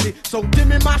somebody. So give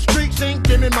me my streaks and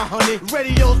give me my honey.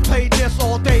 Radios play this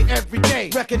all day, every day.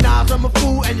 Recognize I'm a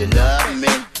fool and you love me.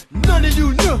 None of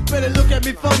you better look at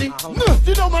me funny.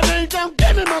 You know my name down,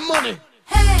 give me my money.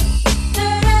 Hey,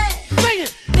 dirty. Sing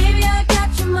it, Baby, I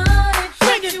got your money,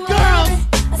 sing don't it, you girls. worry.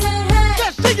 I said, hey,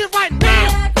 Just sing it right baby,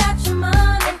 now. I got your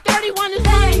money. If 31 is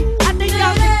money, I think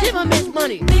y'all should give him his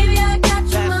money. Baby, I got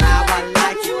your money, That's how I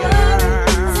like don't you it, worry.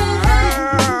 I said, hey,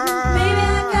 baby,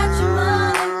 I got your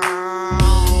money.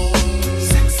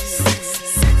 Sexy, sexy,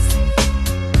 sexy.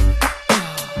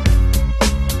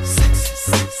 Sexy,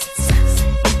 sexy, sexy.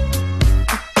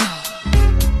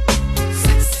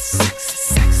 Sexy, sexy,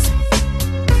 sexy.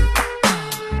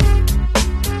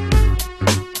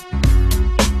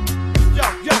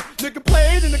 Yo, nigga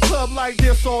played in the club like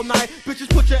this all night. Bitches,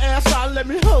 put your ass out, let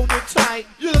me hold it tight.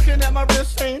 You looking at my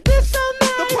wrist saying, this so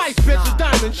nice. The price, bitch, is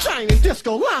diamond shining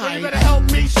disco line. Well, you better help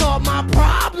me solve my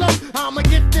problem. I'ma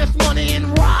get this money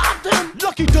and rob them.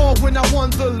 Lucky dog when I won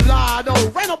the lotto.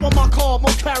 Ran up on my car,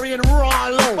 I'm carrying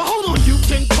Rollo. But hold on, you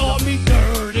can call me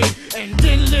dirty and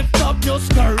then lift up your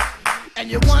skirt. And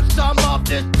you want some of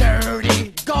this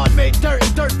dirty? God made dirt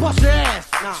and dirt bust your ass.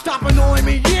 Stop annoying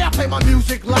me, yeah, play my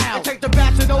music loud. And take the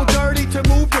bats and old dirty to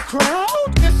move the crowd.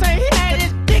 Just say he had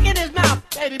his dick in his mouth.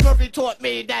 Eddie Murphy taught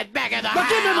me that back of the house.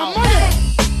 Give me my money.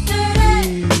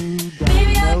 Hey,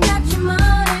 baby, I got your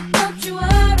money, don't you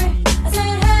worry. I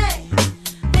said, hey,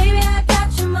 baby, I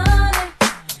got your money.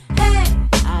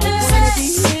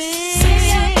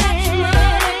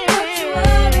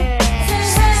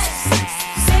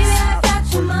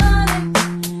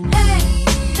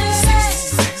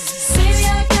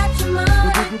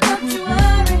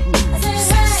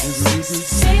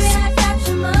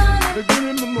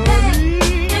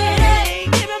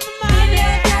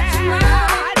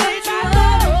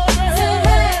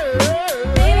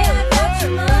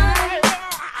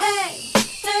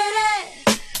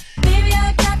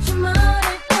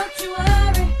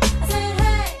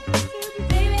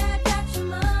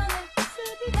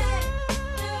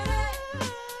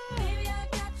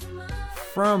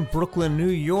 from Brooklyn, New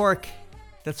York.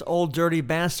 That's Old Dirty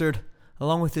Bastard,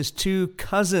 along with his two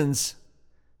cousins,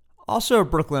 also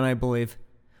Brooklyn, I believe,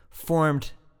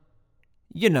 formed,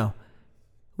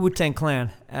 Wu-Tang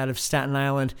Clan out of Staten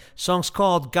Island. Song's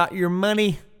called Got Your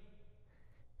Money.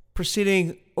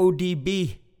 Preceding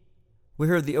ODB, we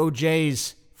heard the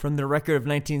OJs from the record of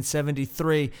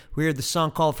 1973. We heard the song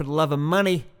called For the Love of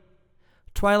Money.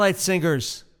 Twilight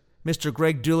Singers, Mr.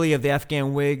 Greg Dooley of the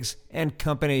Afghan Wigs and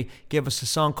Company, gave us a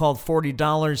song called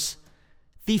 $40.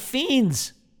 The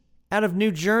Fiendz, out of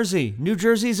New Jersey, New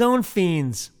Jersey's own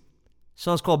Fiendz.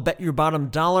 Song's called Bet Your Bottom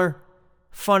Dollar.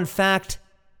 Fun fact,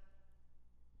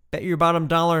 Bet Your Bottom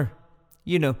Dollar,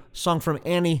 song from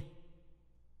Annie.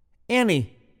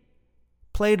 Annie,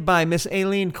 played by Miss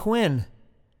Aileen Quinn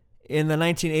in the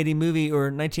 1980 movie,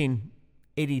 or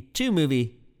 1982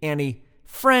 movie, Annie,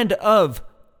 friend of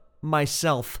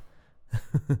myself.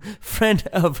 Friend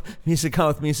of Music On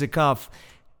with Music Off.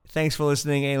 Thanks for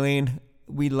listening, Aileen.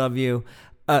 We love you.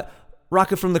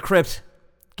 Rocket from the Crypt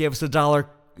gave us a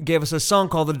song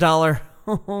called The Dollar.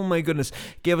 Oh my goodness.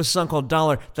 Gave us a song called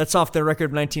Dollar. That's off their record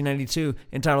of 1992,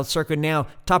 entitled Circa. Now,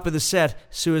 top of the set,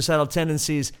 Suicidal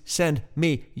Tendencies, Send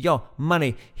Me Your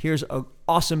Money. Here's an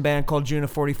awesome band called June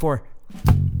of 44.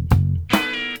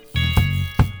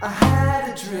 I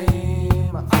had a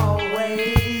dream, I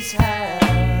always had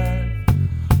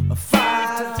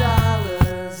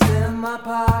 $5 in my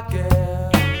pocket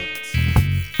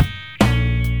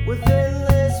with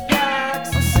endless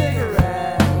packs of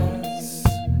cigarettes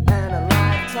and a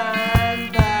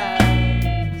lifetime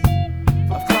pass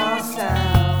of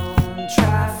crosstown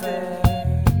traffic.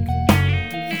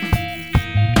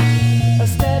 A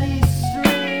steady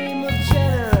stream of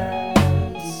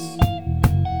generous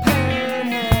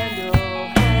panhandle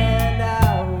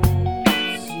handouts.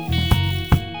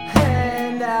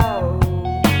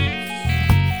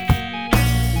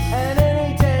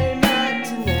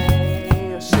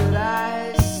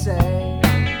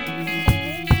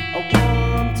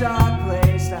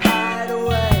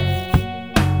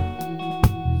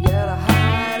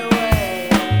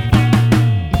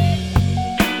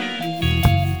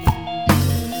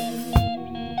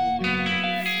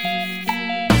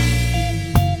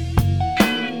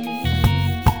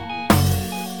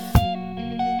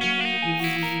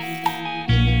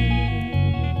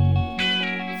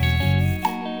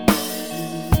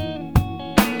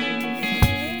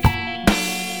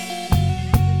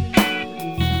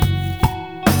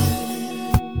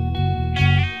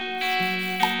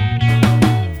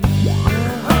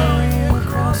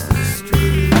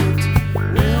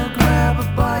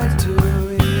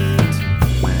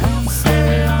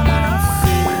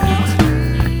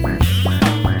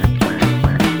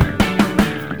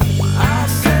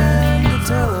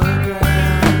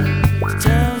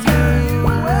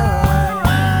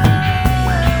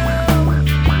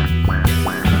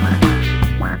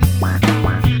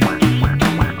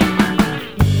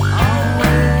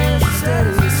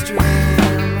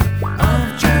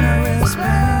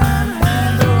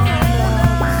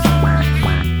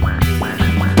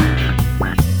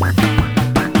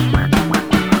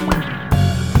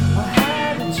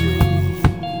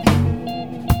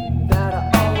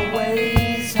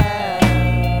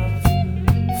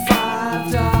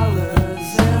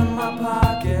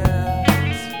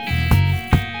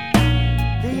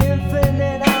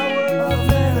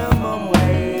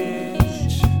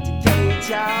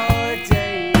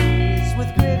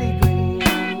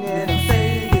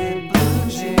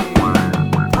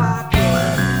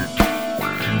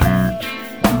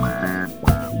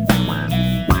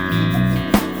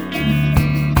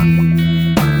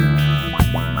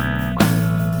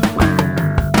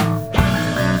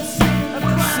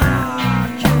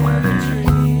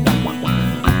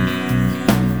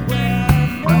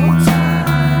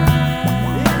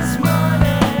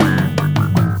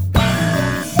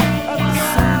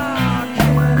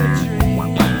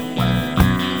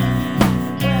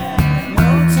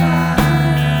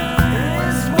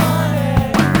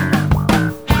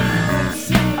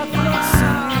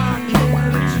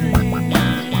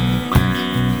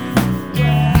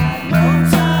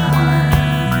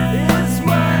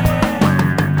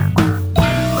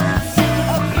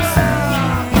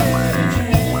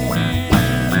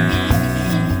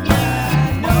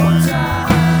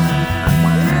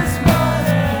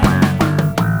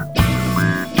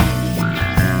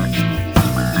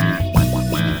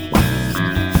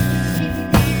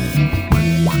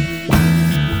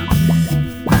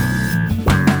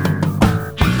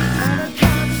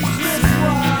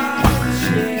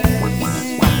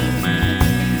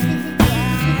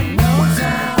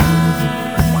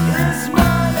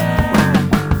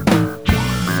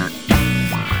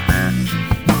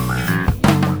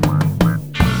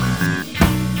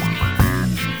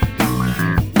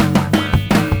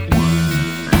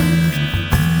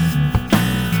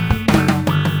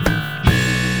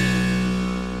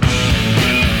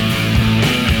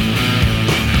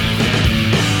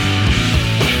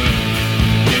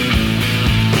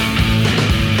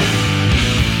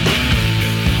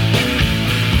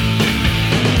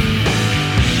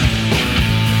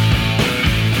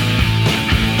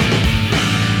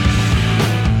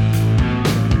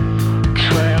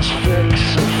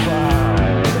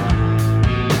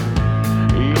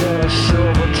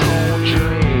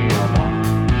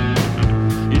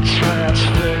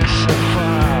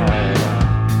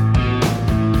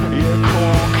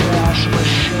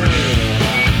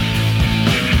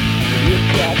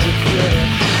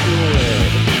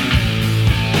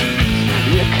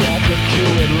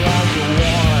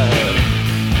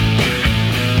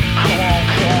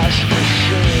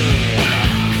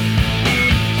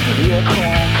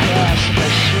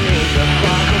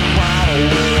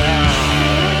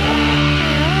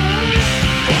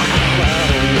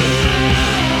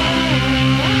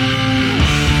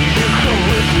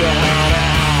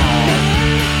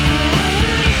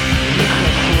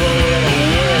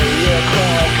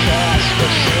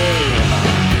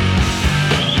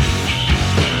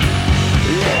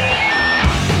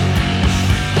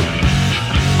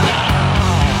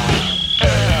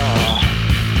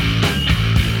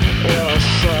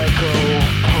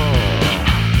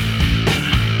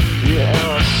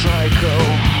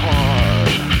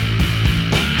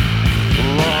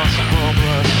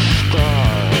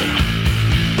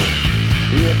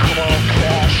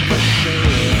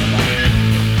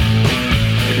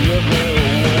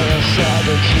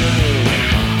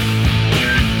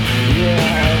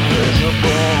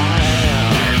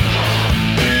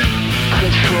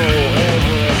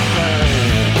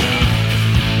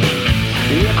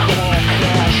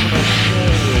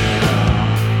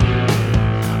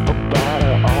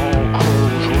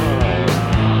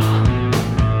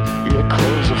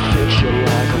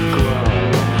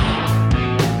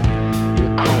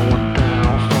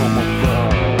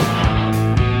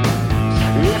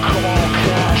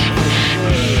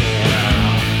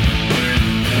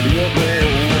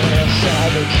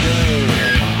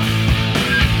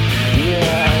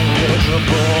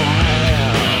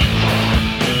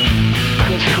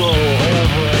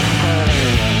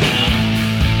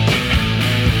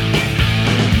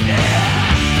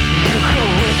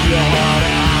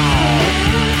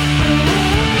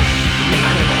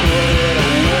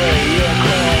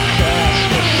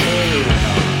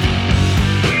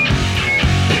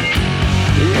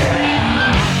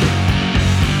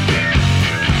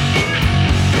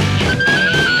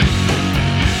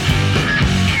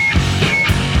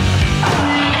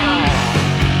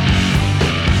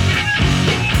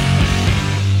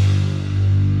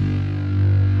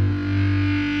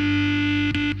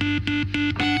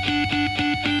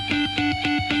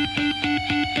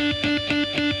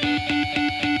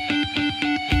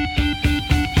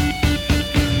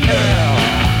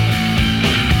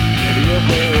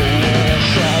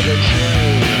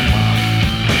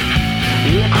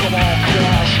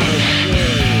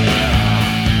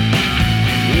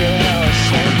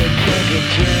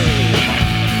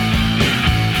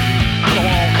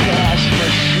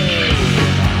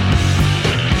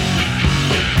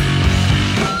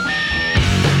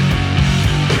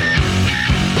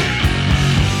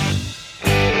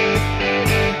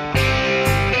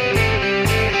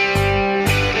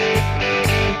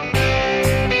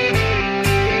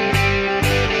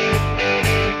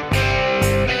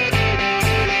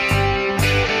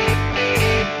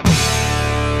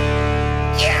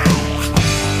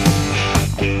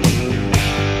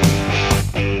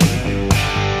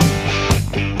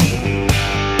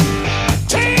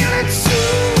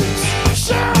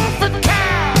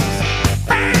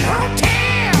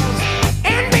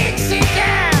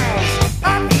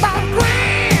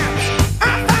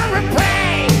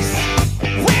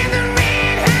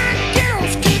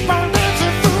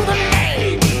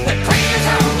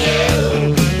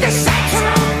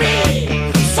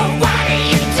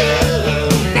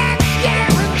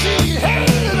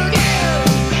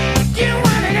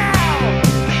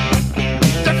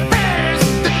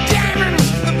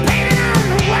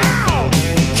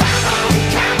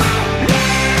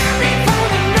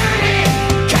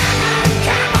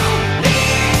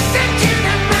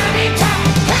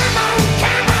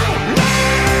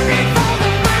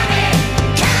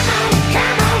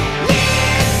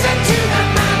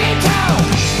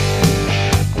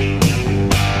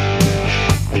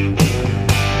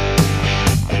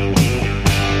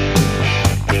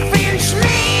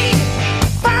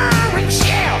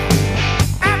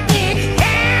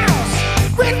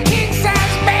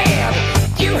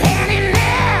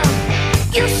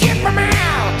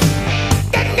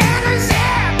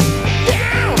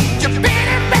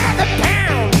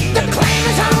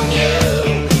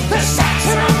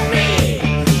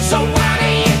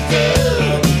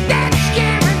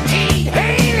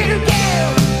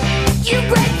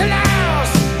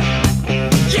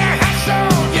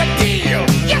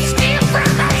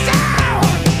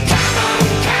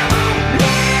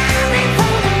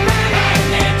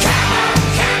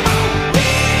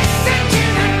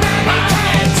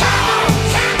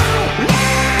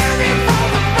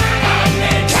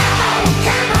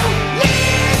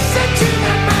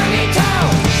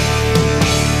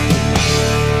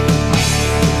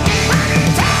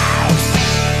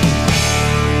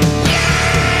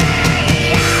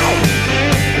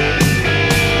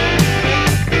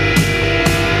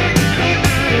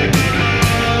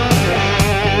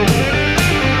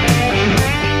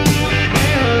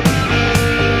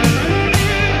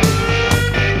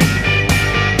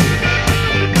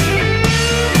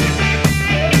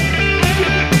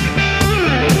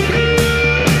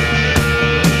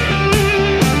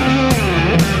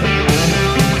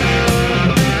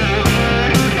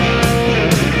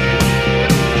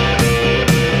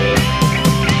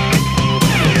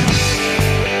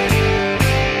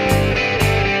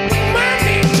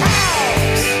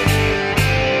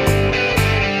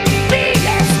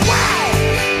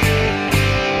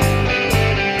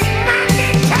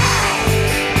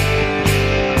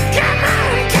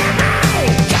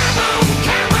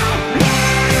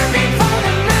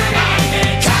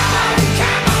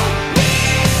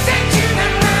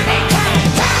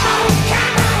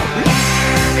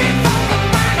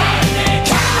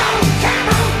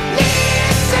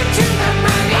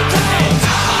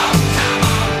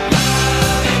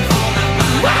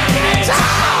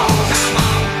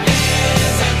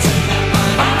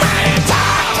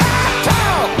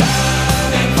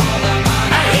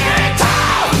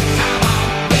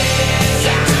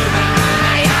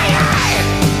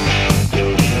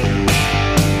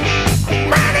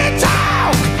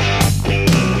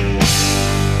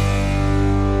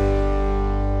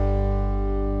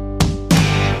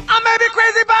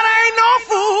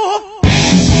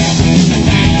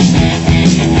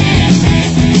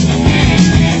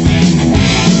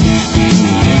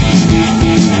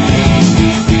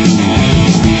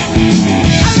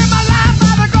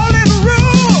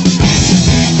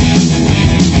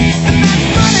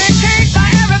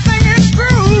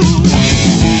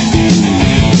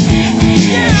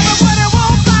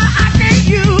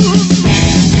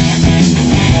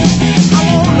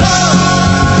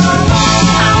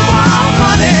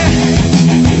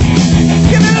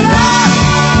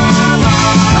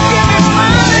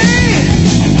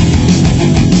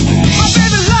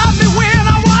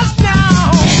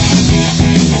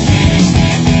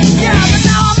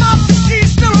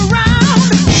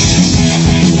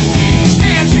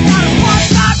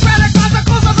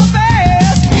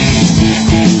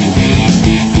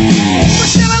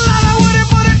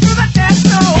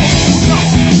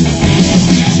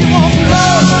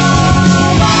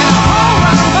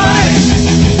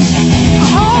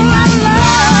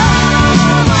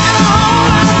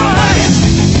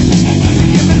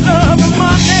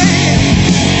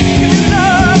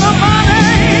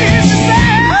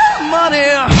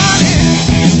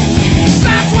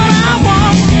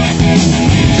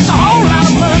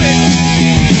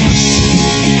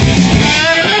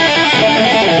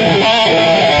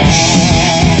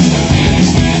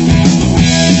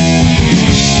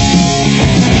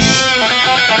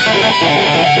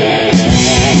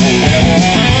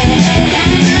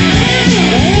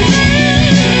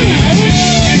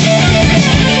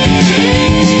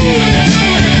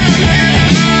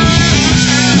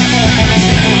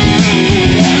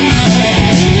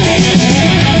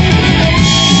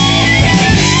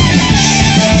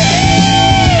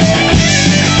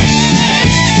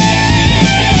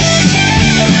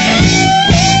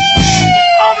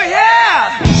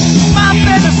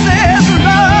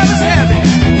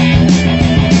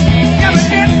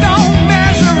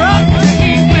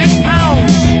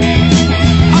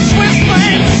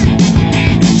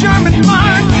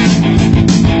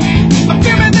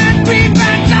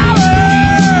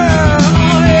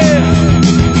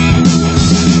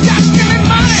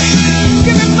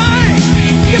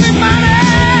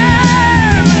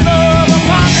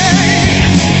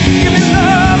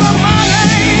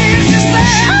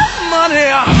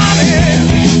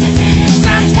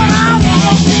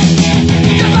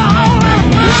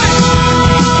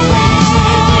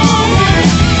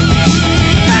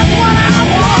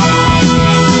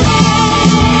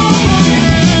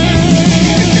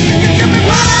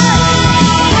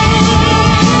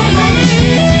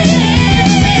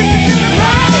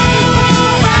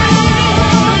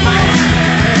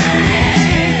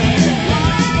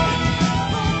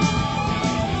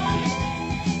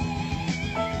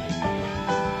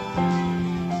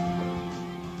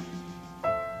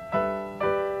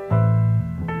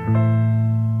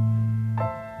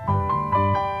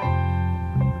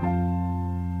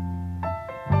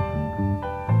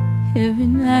 every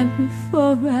night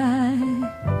before I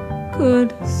go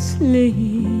to sleep.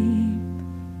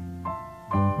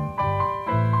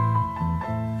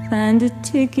 Find a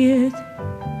ticket,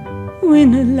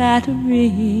 win a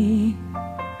lottery.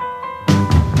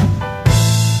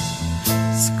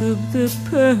 Scoop the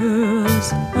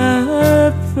pearls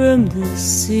up from the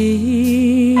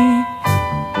sea.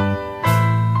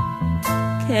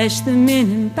 Cash them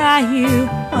in and buy you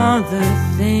all the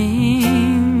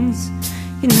things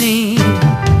you need.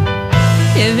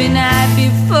 Every night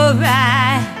before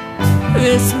I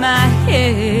rest my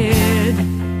head,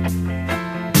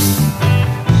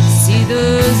 see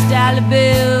those dollar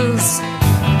bills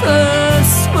go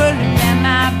swirling at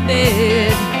my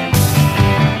bed.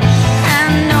 I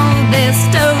know they're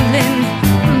stolen,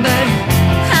 but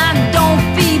I don't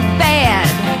feel bad.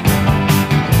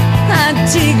 I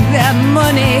take that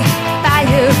money, buy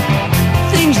you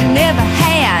things you never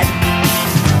had.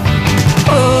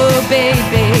 Oh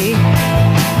baby,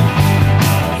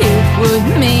 it would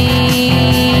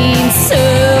mean so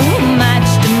much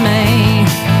to me.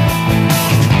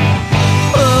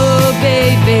 Oh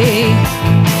baby,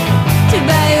 to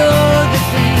buy all the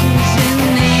things you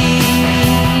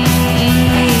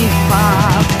need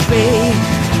for free.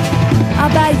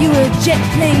 I'll buy you a jet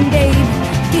plane, babe.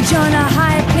 Get you on a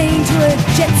high plane to a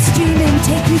jet stream and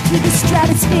take you through the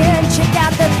stratosphere and check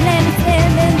out the planet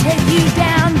and then take you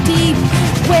down deep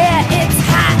where it's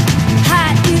hot,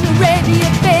 hot in Arabia,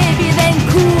 baby. Then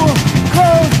cool,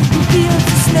 cold in fields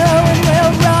of snow, and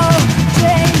we'll roll,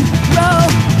 drain,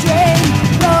 roll, drain,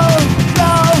 roll,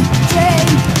 roll, drain,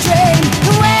 drain.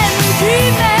 When we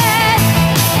dream it,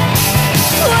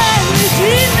 when we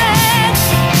dream it,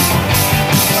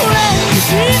 when we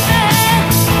dream it.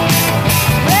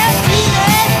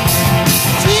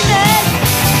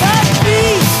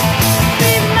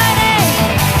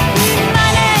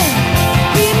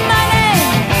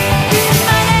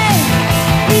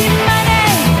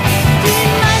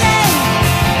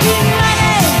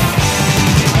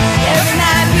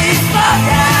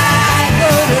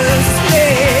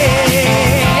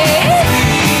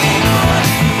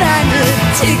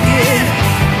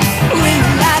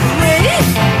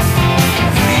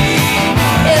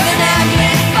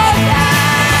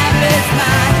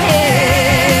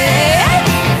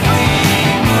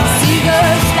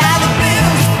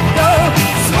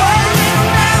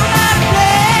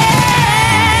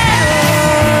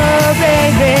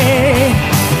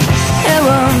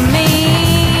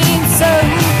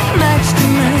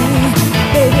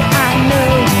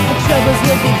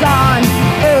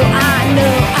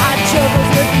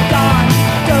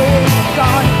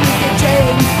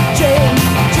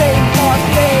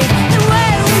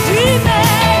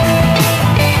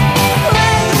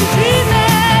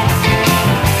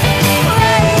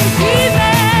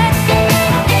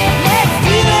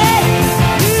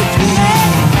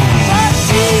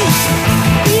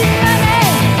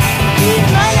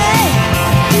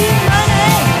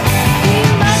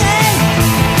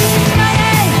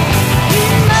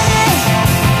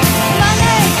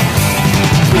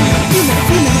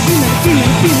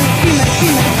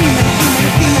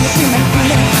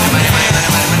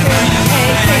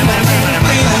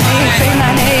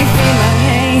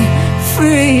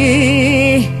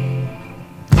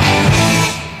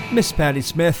 Miss Patti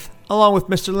Smith, along with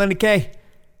Mr. Lenny Kaye,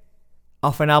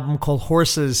 off an album called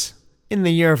Horses in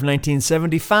the year of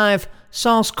 1975,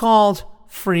 songs called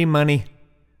Free Money.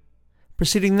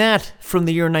 Preceding that, from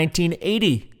the year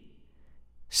 1980,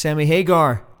 Sammy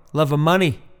Hagar, Love or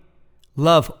Money,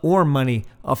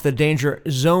 off the Danger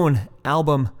Zone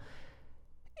album.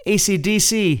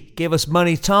 AC/DC gave us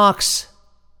Money Talks.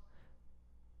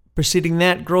 Preceding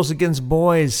that, Girls Against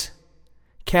Boys,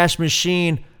 Cash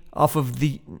Machine, off of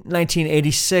the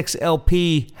 1986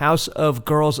 LP, House of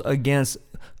Girls Against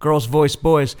Girls Voice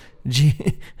Boys,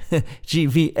 GVSB.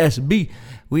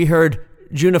 We heard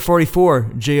Juna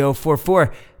 44,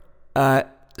 JO44.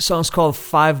 Song's called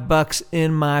 $5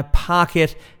 in My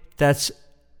Pocket. That's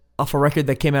off a record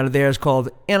that came out of there. It's called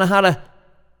Anahata,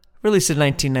 released in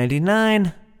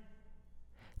 1999.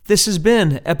 This has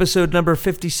been episode number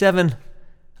 57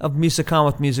 of Music On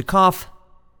with Music Off,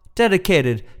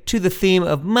 dedicated to the theme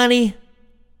of money.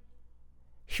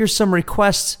 Here's some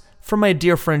requests from my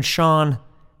dear friend Sean,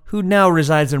 who now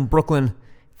resides in Brooklyn.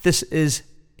 This is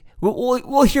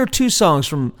we'll hear two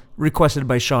songs requested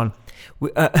by Sean.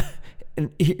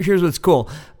 And here's what's cool.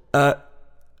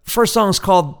 First song's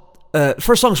from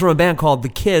a band called The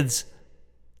Kids.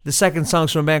 The second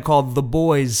song's from a band called The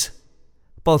Boys.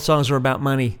 Both songs are about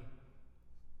money.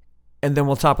 And then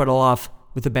we'll top it all off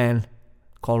with a band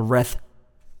called Reth.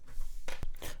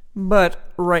 But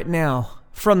right now,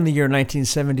 from the year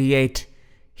 1978.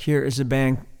 Here is a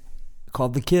band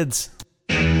called The Kids.